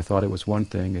actually like. I thought it was one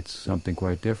thing, it's something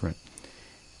quite different.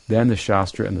 Then the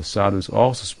Shastra and the sadhus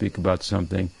also speak about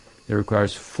something that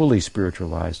requires fully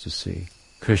spiritual eyes to see.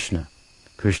 Krishna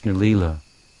Lila.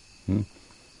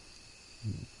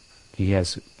 He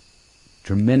has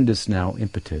tremendous now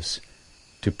impetus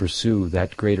to pursue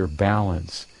that greater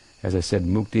balance. As I said,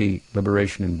 mukti,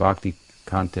 liberation in bhakti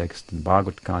context, in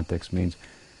Bhagavad context, means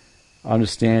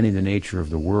understanding the nature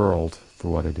of the world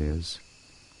for what it is,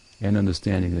 and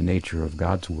understanding the nature of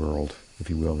God's world, if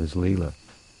you will, his Leela,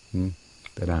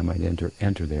 that I might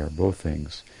enter there, both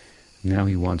things. Now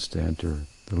he wants to enter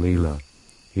the Leela.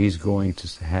 He's going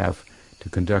to have to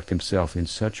conduct himself in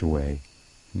such a way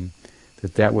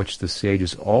that which the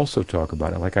sages also talk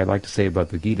about, like I like to say about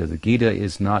the Gita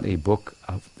is not a book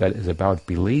that is about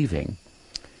believing.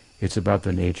 It's about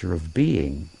the nature of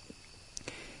being.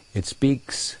 It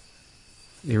speaks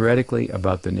theoretically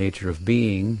about the nature of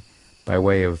being by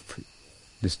way of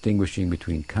distinguishing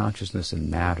between consciousness and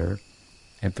matter,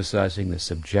 emphasizing the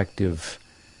subjective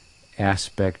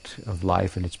aspect of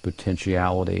life and its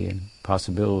potentiality and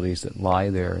possibilities that lie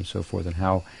there and so forth, and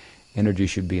how energy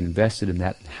should be invested in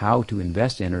that, and how to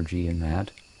invest energy in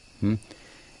that,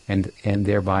 and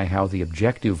thereby how the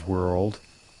objective world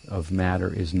of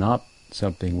matter is not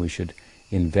something we should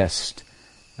invest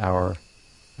our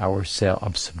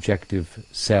subjective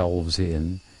selves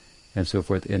in, and so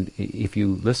forth. And if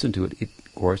you listen to it,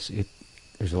 of course,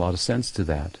 there's a lot of sense to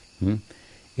that.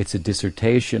 It's a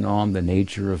dissertation on the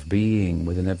nature of being,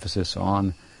 with an emphasis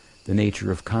on the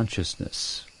nature of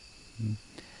consciousness.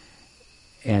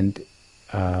 And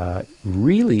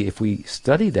really, if we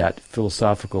study that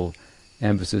philosophical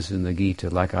emphasis in the Gita,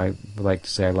 like I like to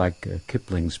say, I like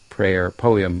Kipling's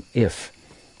poem "If,"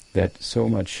 that so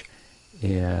much,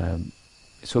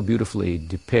 so beautifully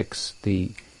depicts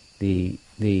the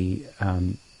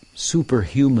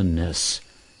superhumanness,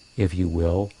 if you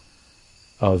will,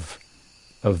 of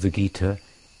the Gita,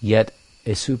 yet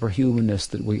a superhumanness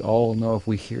that we all know, if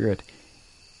we hear it,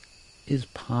 is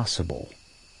possible.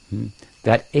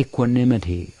 That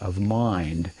equanimity of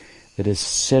mind that is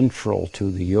central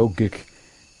to the yogic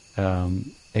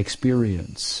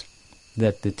experience,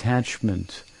 that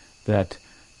detachment, that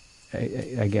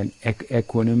again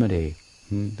equanimity,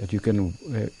 that you can,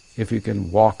 if you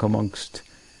can walk amongst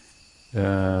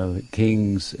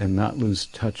kings and not lose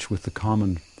touch with the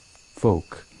common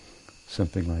folk,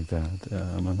 something like that,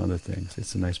 among other things.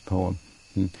 It's a nice poem.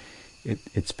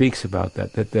 It speaks about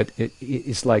that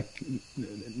it's like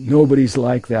nobody's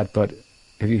like that, but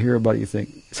if you hear about it, you think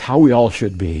it's how we all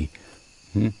should be.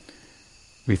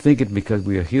 We think it because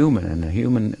we are human, and the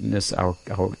humanness,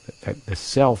 the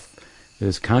self,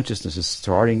 this consciousness is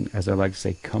starting, as I like to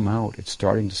say, come out. It's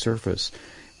starting to surface.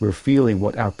 We're feeling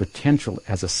what our potential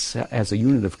as a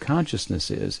unit of consciousness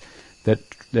is,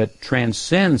 that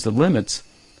transcends the limits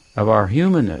of our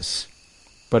humanness,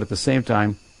 but at the same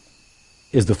time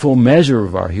is the full measure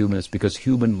of our humanness, because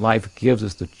human life gives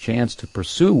us the chance to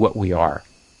pursue what we are,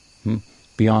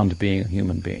 beyond being a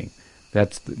human being.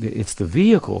 It's the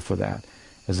vehicle for that,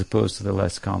 as opposed to the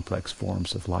less complex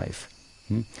forms of life.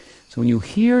 So when you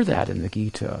hear that in the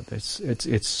Gita,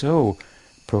 it's so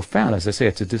profound. As I say,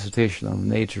 it's a dissertation on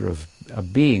the nature of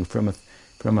being from a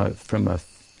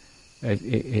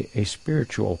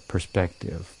spiritual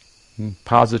perspective,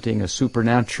 positing a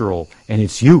supernatural, and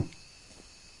it's you.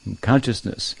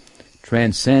 Consciousness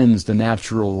transcends the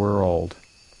natural world,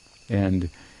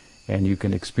 and you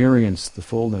can experience the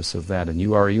fullness of that, and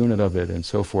you are a unit of it, and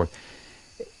so forth.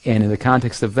 And in the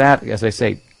context of that, as I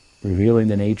say, revealing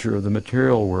the nature of the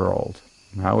material world,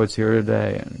 how it's here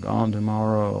today and gone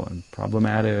tomorrow, and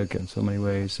problematic in so many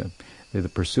ways, and the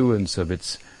pursuance of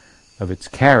its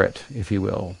carrot, if you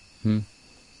will,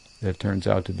 that turns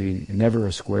out to be never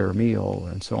a square meal,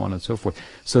 and so on and so forth.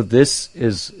 So this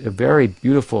is a very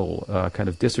beautiful kind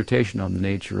of dissertation on the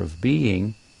nature of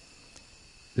being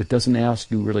that doesn't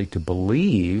ask you really to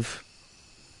believe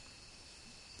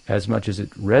as much as it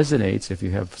resonates, if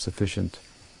you have sufficient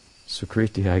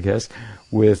sukriti, I guess,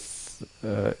 with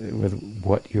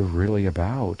what you're really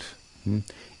about.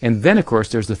 And then, of course,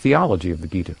 there's the theology of the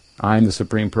Gita. I'm the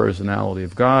Supreme Personality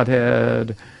of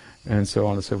Godhead, and so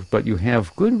on and so forth. But you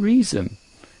have good reason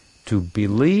to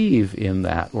believe in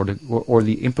that, or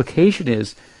the implication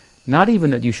is not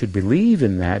even that you should believe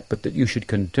in that, but that you should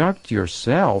conduct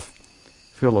yourself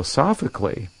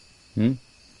philosophically in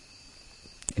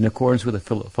accordance with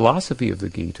the philosophy of the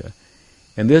Gita.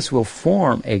 And this will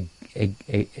form a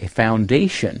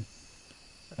foundation,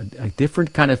 a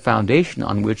different kind of foundation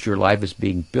on which your life is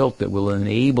being built, that will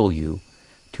enable you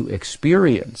to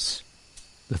experience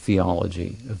the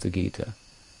theology of the Gita.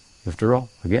 After all,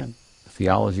 again, the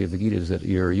theology of the Gita is that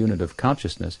you're a unit of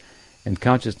consciousness, and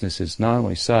consciousness is not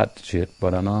only Sat Chit,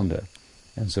 but Ananda.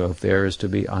 And so if there is to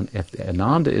be, if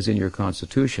Ananda is in your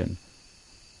constitution,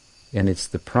 and it's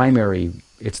the primary,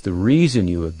 it's the reason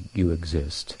you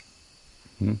exist.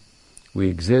 We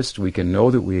exist, we can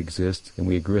know that we exist, and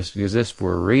we exist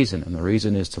for a reason, and the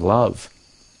reason is to love.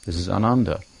 This is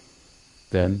Ananda.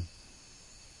 Then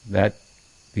the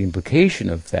implication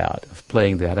of that, of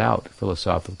playing that out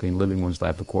philosophically and living one's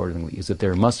life accordingly, is that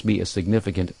there must be a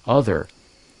significant other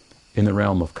in the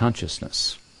realm of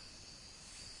consciousness.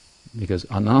 Because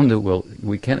Ananda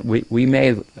we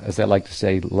may, as I like to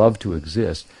say, love to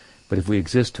exist, but if we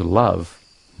exist to love,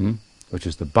 which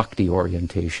is the bhakti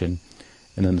orientation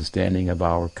and understanding of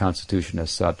our constitution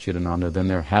as Sat Chit Ananda, then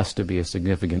there has to be a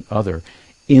significant other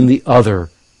in the other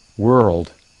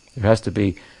world. There has to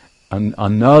be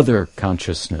another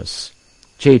consciousness.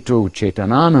 Cheto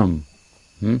chetananam.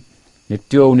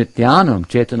 Nityo nityanam.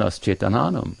 Chetanas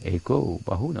chetananam. Eko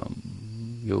bahunam.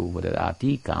 Yo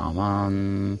vadadati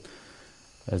kaman.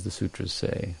 As the sutras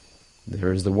say.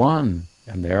 There is the one,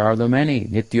 and there are the many.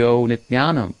 Nityo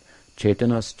nityanam.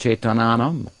 Chetanas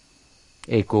chetananam.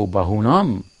 Eko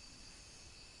bahunam.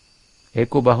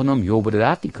 Eko bahunam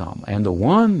yobadatikam. And the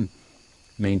one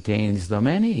maintains the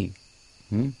many.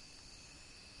 And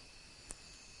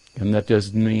that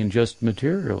doesn't mean just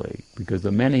materially, because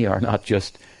the many are not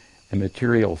just a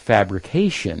material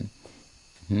fabrication,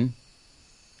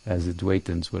 as the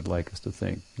Dvaitans would like us to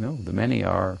think. No, the many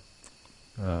are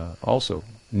also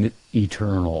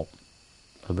eternal,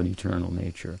 of an eternal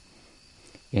nature.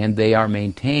 And they are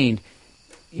maintained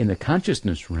in the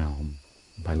consciousness realm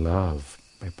by love,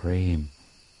 by prema.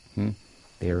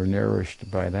 They are nourished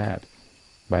by that,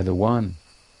 by the one.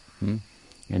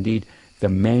 Indeed, the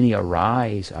many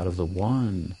arise out of the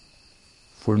one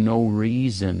for no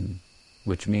reason,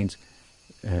 which means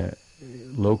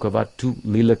lokavatu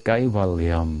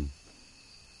lilakaivalyam.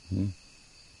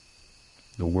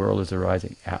 The world is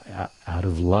arising out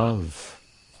of love.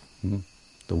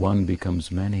 The one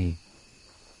becomes many.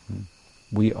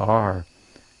 We are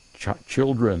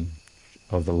children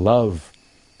of the love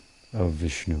of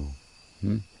Vishnu.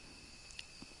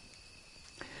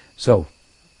 So,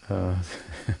 so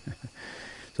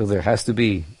there has to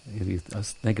be, if you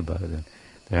think about it,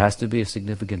 there has to be a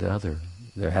significant other.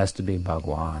 There has to be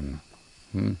Bhagwan.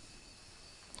 And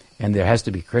there has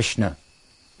to be Krishna,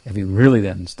 if you really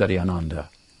then study Ananda.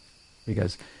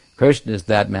 Because Krishna is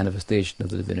that manifestation of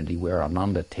the divinity where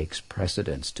Ananda takes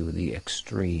precedence to the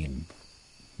extreme.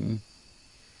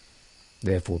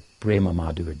 Therefore, Prema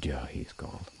Madhurya he is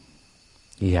called.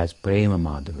 He has Prema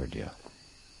Madhurya.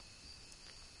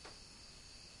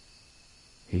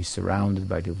 He's surrounded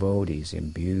by devotees,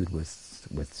 imbued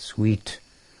with sweet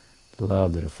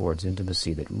love that affords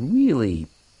intimacy, that really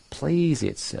plays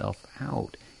itself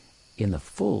out in the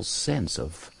full sense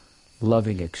of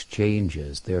loving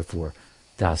exchanges. Therefore,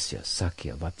 Dasya,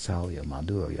 Sakya, Vatsalya,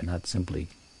 Madhurya, not simply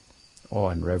awe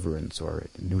and reverence or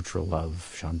neutral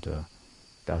love, Shanta,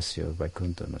 Dasya,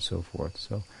 Vaikuntha, and so forth.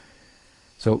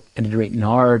 So at any rate,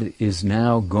 Narada is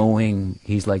now going,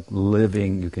 he's like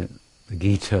living, the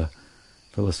Gita,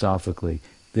 philosophically.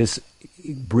 This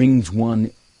brings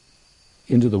one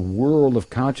into the world of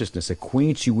consciousness,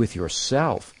 acquaints you with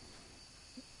yourself.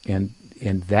 And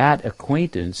that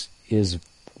acquaintance is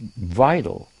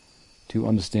vital to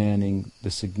understanding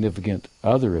the significant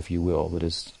other, if you will, that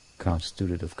is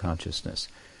constituted of consciousness.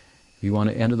 If you want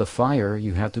to enter the fire,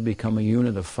 you have to become a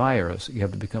unit of fire. You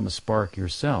have to become a spark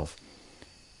yourself.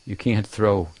 You can't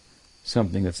throw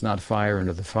something that's not fire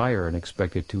into the fire and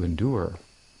expect it to endure.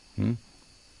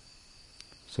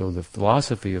 So the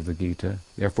philosophy of the Gita,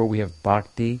 therefore we have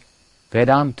Bhakti,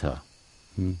 Vedanta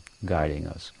guiding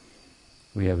us.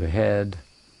 We have a head,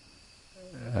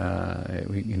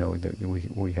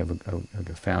 we have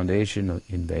a foundation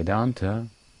in Vedanta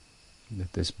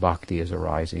that this Bhakti is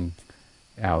arising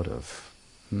out of.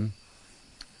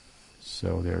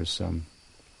 So there's some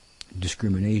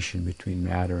discrimination between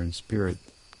matter and spirit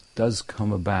does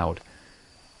come about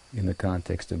in the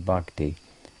context of Bhakti.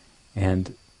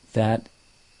 And that,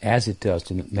 as it does,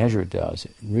 to the measure it does,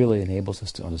 it really enables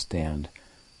us to understand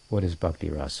what is Bhakti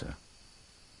Rasa.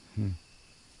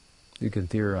 You can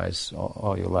theorize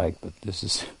all you like, but this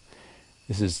is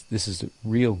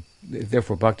real.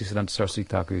 Therefore, Bhaktisiddhanta Saraswati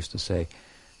Thakur used to say,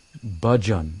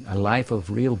 bhajan, a life of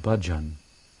real bhajan,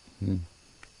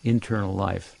 internal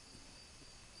life.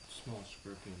 Small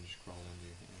scorpion just crawled into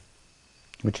your hand.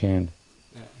 Which hand?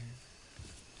 That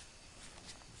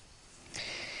hand.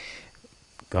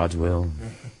 God's will.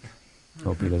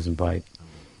 Hope he doesn't bite.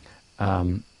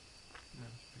 What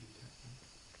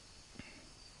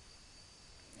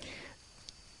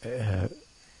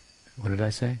did I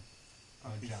say?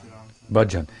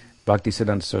 Bhajan.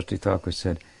 Bhaktisiddhanta Saraswati Thakur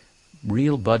said,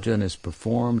 real bhajan is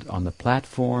performed on the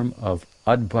platform of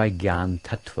Advaigyan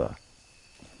Tattva.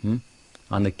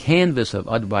 On the canvas of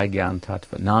Advaigyan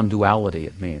Tattva. Non-duality,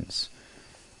 it means.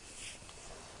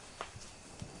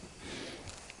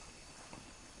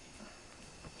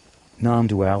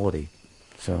 Non-duality.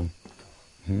 So,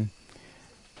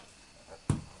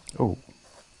 oh.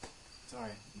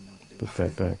 Sorry. Put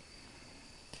that back.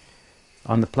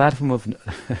 On the platform of...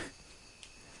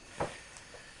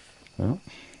 well,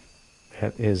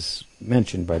 that is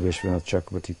mentioned by Vishwanath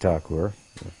Chakravarti Thakur.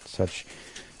 Such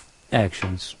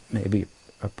actions may be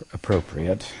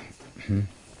appropriate.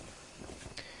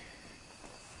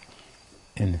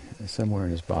 And somewhere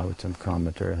in his Bhagavatam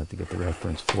commentary, I have to get the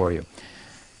reference for you.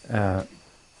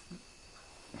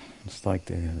 It's like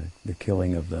the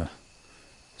killing of the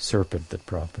serpent that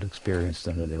Prabhupada experienced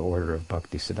under the order of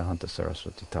Bhaktisiddhanta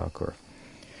Saraswati Thakur,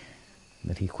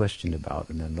 that he questioned about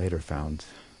and then later found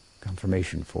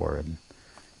confirmation for. And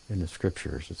in the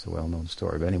scriptures. It's a well-known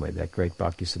story. But anyway, that great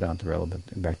Bhaktisiddhanta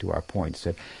relevant, and back to our point,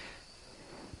 said,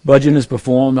 bhajan is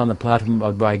performed on the platform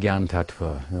of Gyan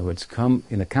Tattva. In other words, come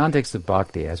in the context of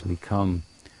bhakti, as we come,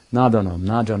 nadanam,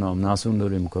 najanam,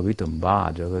 nasundarim kavitam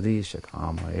bha jagadisha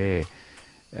kama.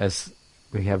 As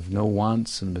we have no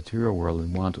wants in the material world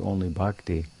and want only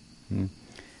bhakti,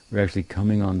 we're actually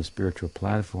coming on the spiritual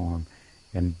platform,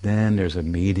 and then there's a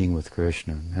meeting with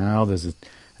Krishna. Now there's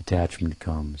attachment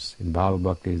comes. In Bhava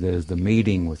Bhakti, there's the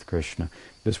meeting with Krishna.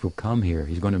 This will come here.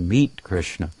 He's going to meet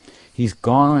Krishna. He's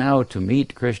gone out to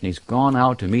meet Krishna. He's gone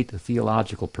out to meet the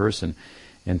theological person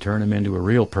and turn him into a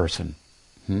real person.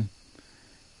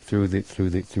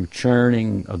 Through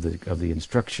churning of the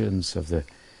instructions of the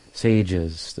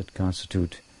sages that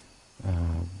constitute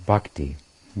bhakti.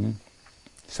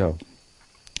 So,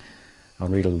 I'll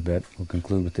read a little bit. We'll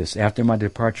conclude with this. After my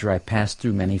departure, I passed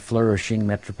through many flourishing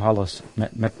metropolises,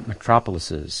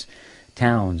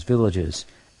 towns, villages,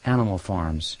 animal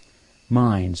farms,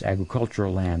 mines,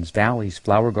 agricultural lands, valleys,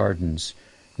 flower gardens,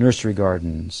 nursery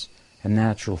gardens, and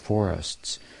natural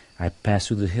forests. I passed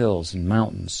through the hills and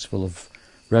mountains full of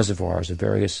reservoirs of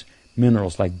various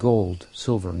minerals like gold,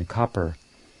 silver, and copper,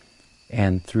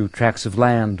 and through tracts of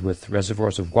land with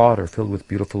reservoirs of water filled with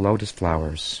beautiful lotus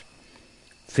flowers,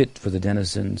 fit for the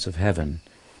denizens of heaven,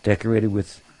 decorated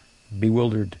with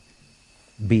bewildered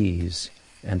bees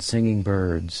and singing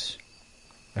birds.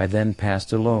 I then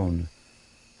passed alone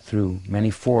through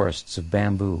many forests of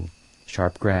bamboo,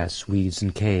 sharp grass, weeds,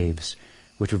 and caves,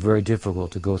 which were very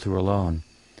difficult to go through alone.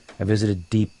 I visited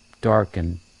deep, dark,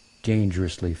 and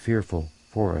dangerously fearful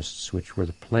forests, which were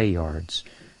the play yards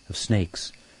of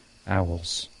snakes,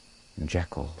 owls, and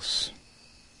jackals.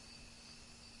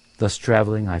 Thus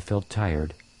traveling, I felt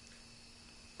tired,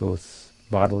 both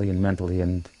bodily and mentally,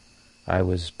 and I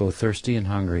was both thirsty and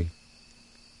hungry.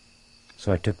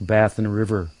 So I took a bath in a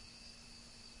river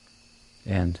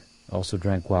and also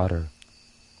drank water.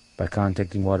 By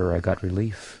contacting water, I got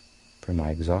relief from my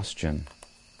exhaustion.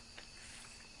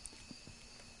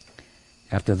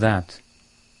 After that,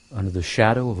 under the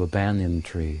shadow of a banyan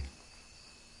tree,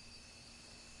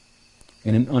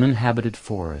 in an uninhabited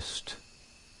forest,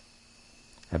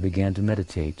 I began to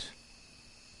meditate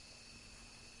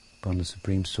upon the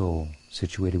Supreme Soul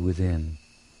situated within,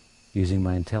 using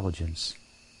my intelligence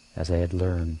as I had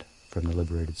learned from the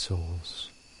liberated souls.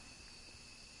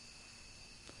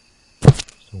 So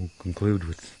we'll conclude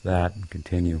with that and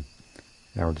continue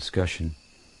our discussion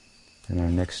in our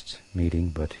next meeting.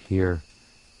 But here,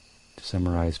 to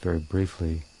summarize very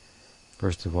briefly,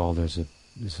 first of all, this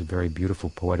is a very beautiful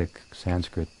poetic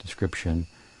Sanskrit description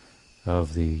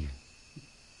of the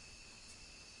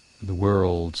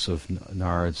worlds of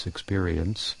Narada's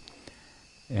experience.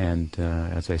 And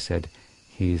as I said,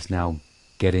 he's now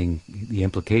getting, the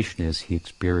implication is he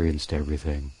experienced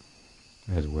everything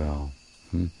as well.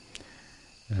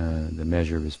 The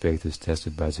measure of his faith is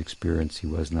tested by his experience. He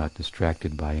was not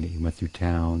distracted by any. He went through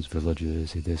towns,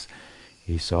 villages,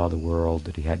 he saw the world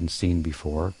that he hadn't seen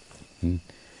before.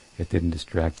 It didn't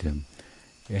distract him.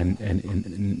 And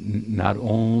not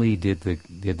only did the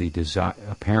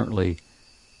apparently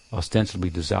ostensibly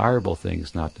desirable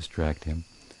things not distract him,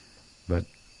 but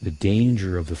the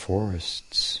danger of the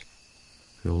forests,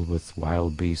 filled with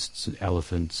wild beasts,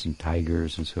 elephants and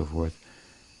tigers and so forth,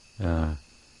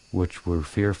 which were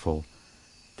fearful,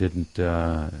 didn't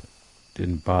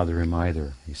bother him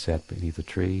either. He sat beneath a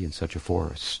tree in such a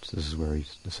forest. This is where he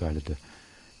decided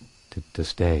to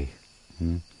stay.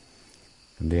 And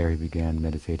there he began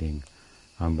meditating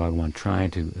on Bhagavan,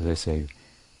 trying to, as I say,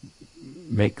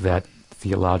 make that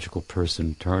theological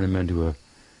person, turn him into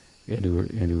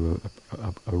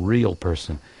a real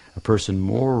person, a person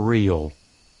more real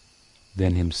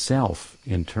than himself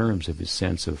in terms of his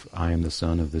sense of, I am the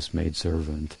son of this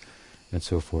maidservant, and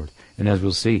so forth. And as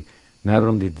we'll see, not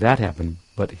only did that happen,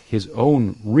 but his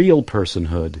own real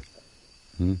personhood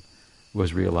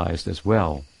was realized as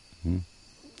well,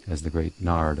 as the great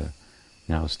Narada,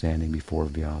 now standing before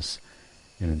Vyasa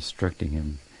and instructing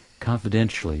him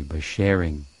confidentially by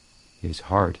sharing his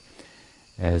heart,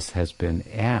 as has been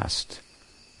asked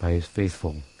by his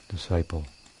faithful disciple,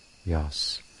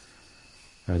 Vyasa.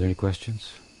 Are there any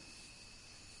questions?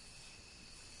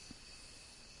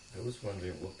 I was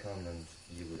wondering what comment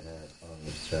you would add on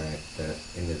the fact that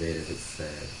in the Vedas it's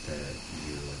said that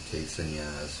you take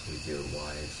sannyas with your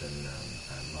wives and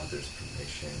mother's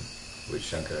permission, which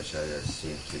Shankaracharya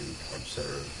seemed to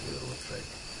observe with a little trick.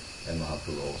 And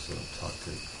Mahaprabhu also talked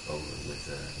it over with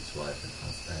his wife and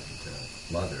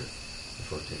mother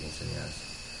before taking sannyas.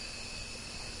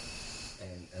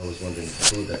 And I was wondering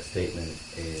who that statement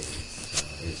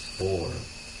is for,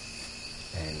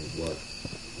 and what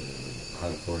how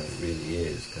important it really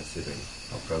is, considering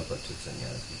how Prabhupada took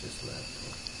sannyas, he just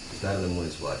left. Narada Muni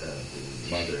is what the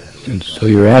mother had already So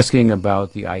you're asking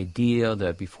about the idea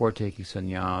that before taking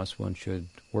sannyas, one should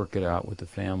work it out with the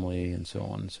family and so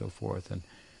on and so forth,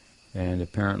 and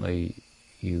apparently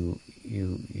you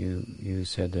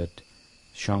said that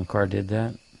Shankar did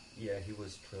that? Yeah, he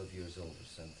was 12 years old or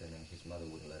something, and his mother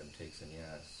wouldn't let him take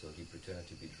sannyas, so he pretended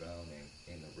to be drowning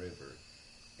in a river,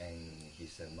 and he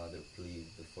said, "Mother, please,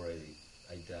 before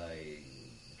I die,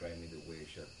 drive me the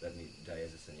wish, let me die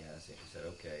as a sannyasi." And she said,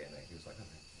 "Okay," and then he was like,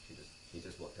 "Okay." He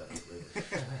just walked out of the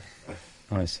river.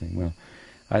 I see. Well,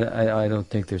 I don't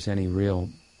think there's any real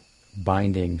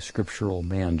binding scriptural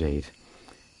mandate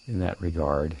in that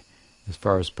regard. As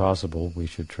far as possible, we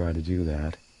should try to do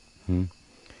that.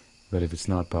 But if it's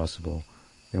not possible,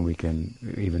 then we can,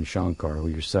 even Shankar, who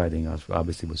you're citing,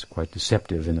 obviously was quite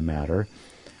deceptive in the matter.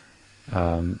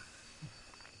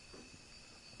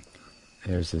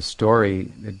 There's a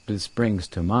story that this brings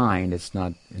to mind. It's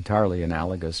not entirely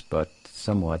analogous, but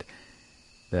somewhat,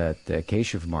 that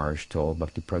Keshav Maharaj told,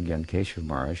 Bhakti Pragyan Keshav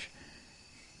Maharaj,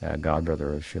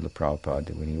 godbrother of Srila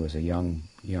Prabhupada, when he was a young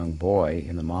boy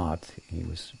in the Math. He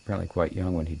was apparently quite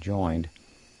young when he joined.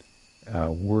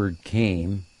 Word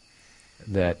came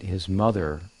that his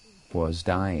mother was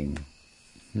dying.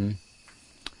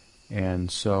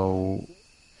 And so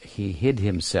he hid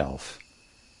himself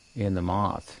in the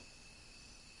Math,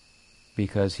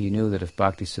 because he knew that if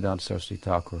Bhaktisiddhanta Saraswati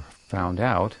Thakur found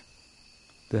out,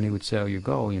 then he would say, "Oh, you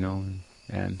go,"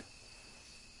 and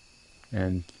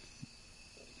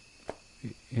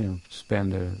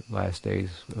spend the last days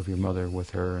of your mother with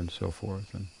her and so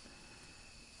forth. And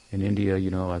in India,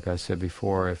 like I said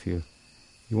before, if you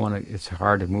want to, it's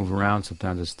hard to move around.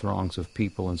 Sometimes there's throngs of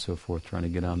people and so forth trying to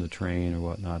get on the train or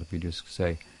whatnot. If you just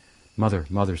say, "Mother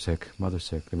sick,"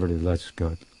 everybody lets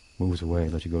go, moves away,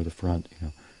 lets you go to the front.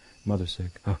 Mother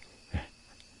sick. Oh.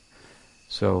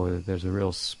 So there's a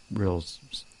real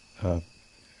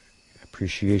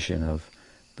appreciation of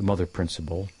the mother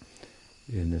principle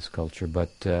in this culture.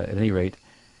 But at any rate,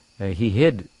 he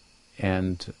hid,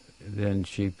 and then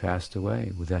she passed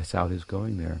away without his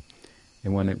going there.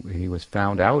 And when he was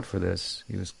found out for this,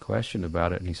 he was questioned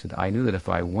about it, and he said, "I knew that if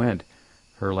I went,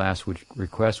 her last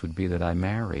request would be that I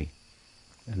marry,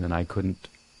 and then I couldn't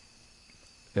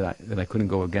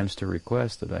go against her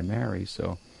request that I marry.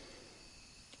 So,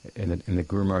 and the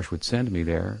Guru Maharaj would send me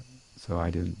there, so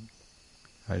I didn't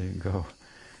go.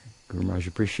 Guru Maharaj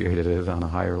appreciated it on a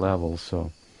higher level.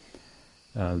 So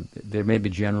there may be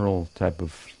general type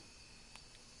of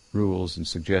rules and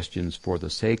suggestions for the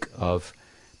sake of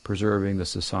preserving the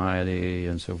society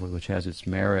and so forth, which has its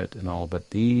merit and all, but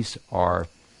these are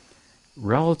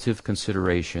relative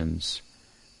considerations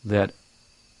that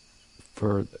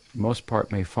for the most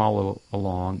part may follow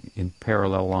along in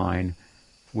parallel line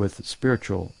with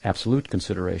spiritual absolute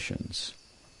considerations.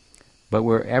 But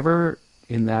wherever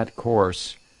in that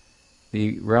course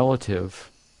the relative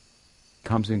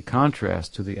comes in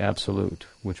contrast to the absolute,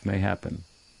 which may happen,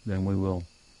 then we will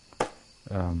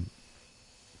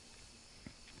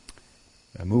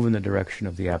move in the direction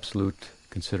of the absolute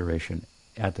consideration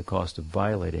at the cost of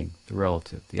violating the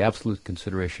relative. The absolute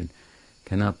consideration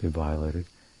cannot be violated.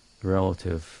 The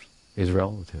relative is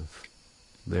relative.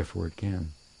 Therefore it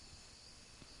can.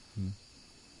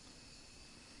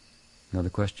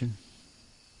 Another question?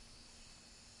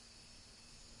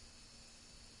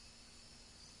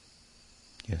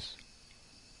 Yes.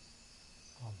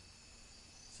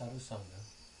 Sadhu Sangha,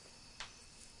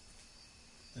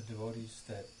 the devotees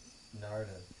that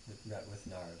Narada met with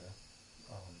Narada,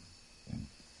 it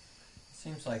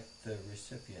seems like the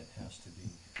recipient has to be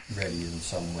ready in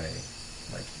some way.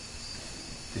 Like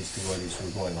these devotees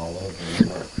were going all over and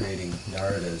were creating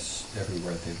Naradas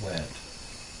everywhere they went.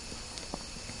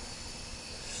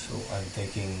 So I'm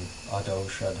thinking Ado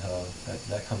Shraddha,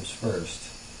 that comes first.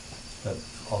 But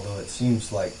although it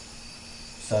seems like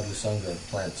Sadhu Sangha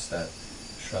plants that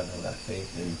Shraddha, that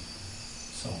faith in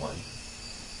someone,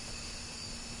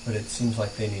 but it seems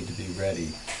like they need to be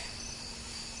ready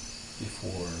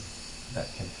before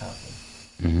that can happen.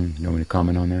 You want me to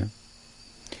comment on that?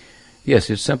 Yes,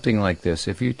 it's something like this.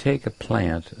 If you take a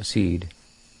plant, a seed,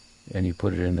 and you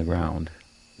put it in the ground,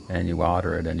 and you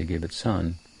water it, and you give it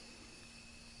sun,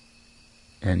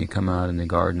 and you come out in the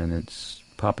garden and it's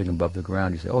popping above the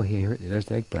ground, you say, "Oh, here, there's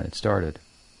the eggplant. It started."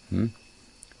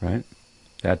 Right?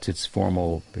 That's its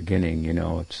formal beginning.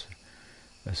 It's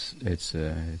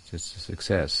a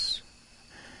success.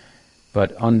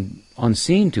 But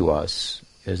unseen to us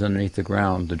is underneath the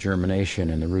ground the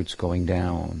germination and the roots going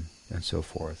down and so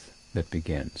forth that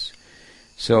begins.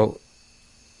 So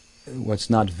what's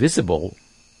not visible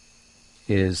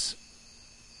is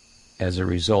as a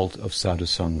result of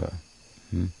sadhusanga,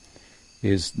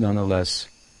 is nonetheless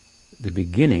the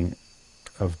beginning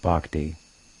of bhakti,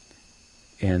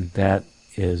 and that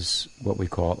is what we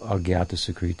call agyata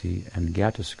sukriti and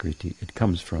gyata sukriti. It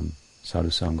comes from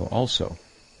sadhusanga also.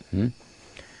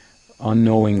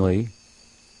 Unknowingly,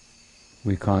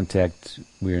 we're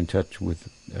in touch with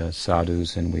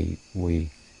sadhus, and we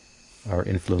are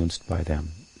influenced by them.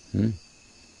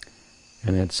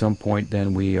 And at some point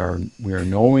then we are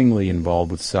knowingly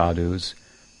involved with sadhus,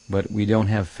 but we don't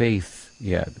have faith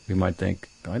yet. We might think,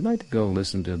 I'd like to go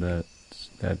listen to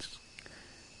that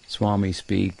Swami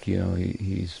speak,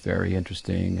 he's very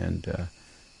interesting, and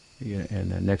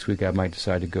next week I might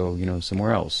decide to go,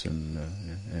 somewhere else, and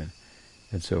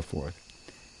so forth.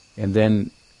 And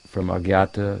then from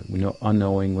agyata,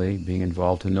 unknowingly being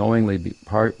involved, to knowingly,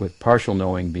 with partial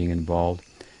knowing being involved,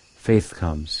 faith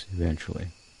comes eventually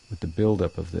with the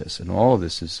build-up of this. And all of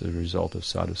this is a result of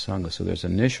sadhusanga. So there's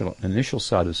initial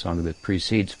sadhusanga that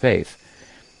precedes faith.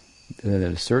 And then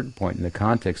at a certain point in the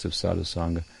context of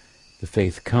sadhusanga, the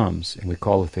faith comes, and we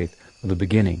call the faith the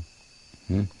beginning.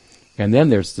 And then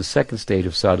there's the second stage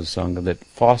of sadhusanga that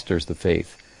fosters the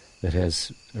faith that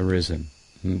has arisen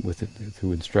with it,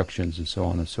 through instructions and so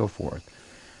on and so forth.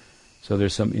 So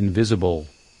there's some invisible,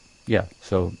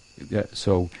 so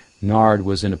Nard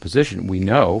was in a position, we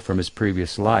know from his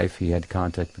previous life, he had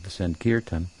contact with the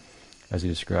Sankirtan, as he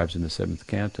describes in the 7th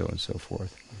canto and so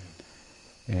forth.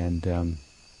 And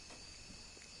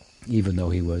even though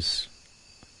he was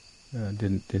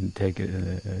didn't take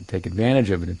advantage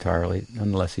of it entirely,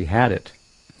 nonetheless he had it.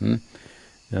 And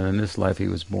in this life he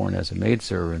was born as a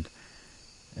maidservant.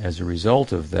 As a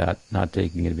result of that, not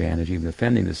taking advantage, even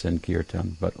offending the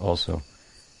Sankirtan, but also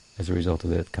as a result of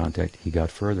that contact, he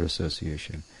got further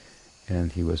association.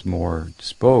 And he was more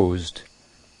disposed,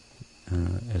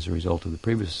 as a result of the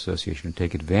previous association, to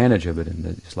take advantage of it in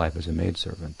his life as a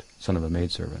maidservant, son of a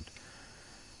maidservant.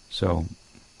 So,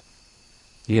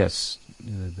 yes,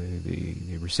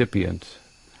 the recipient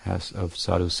of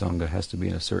sadhu sangha has to be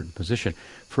in a certain position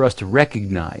for us to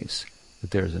recognize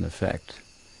that there's an effect.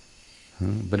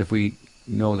 But if we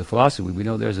know the philosophy, we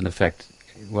know there's an effect,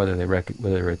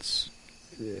 whether it's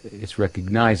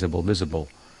recognizable, visible,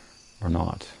 or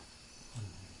not.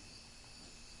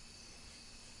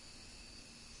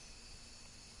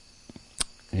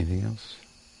 Anything else?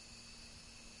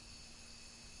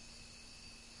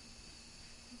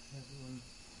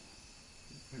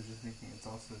 I was just thinking, it's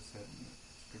also said in the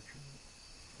scripture that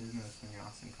there's no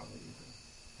sannyas in Kali Yuga.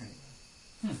 Anyway,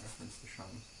 reference to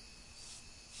Sham's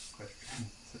question.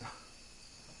 So,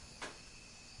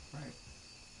 right.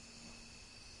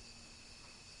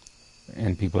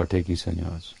 And people are taking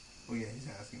sannyas. Well, yeah, he's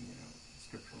asking,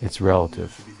 scripture. It's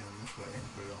relative. It should be done this way,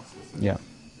 but it also says Yeah.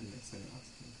 there's no sannyas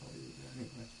in Kali Yuga.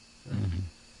 Anyway.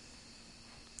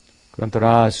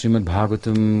 Grantara Srimad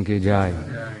Bhagavatam ke jai.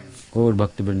 और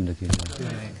भक्तवृंद की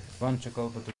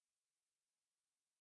जय।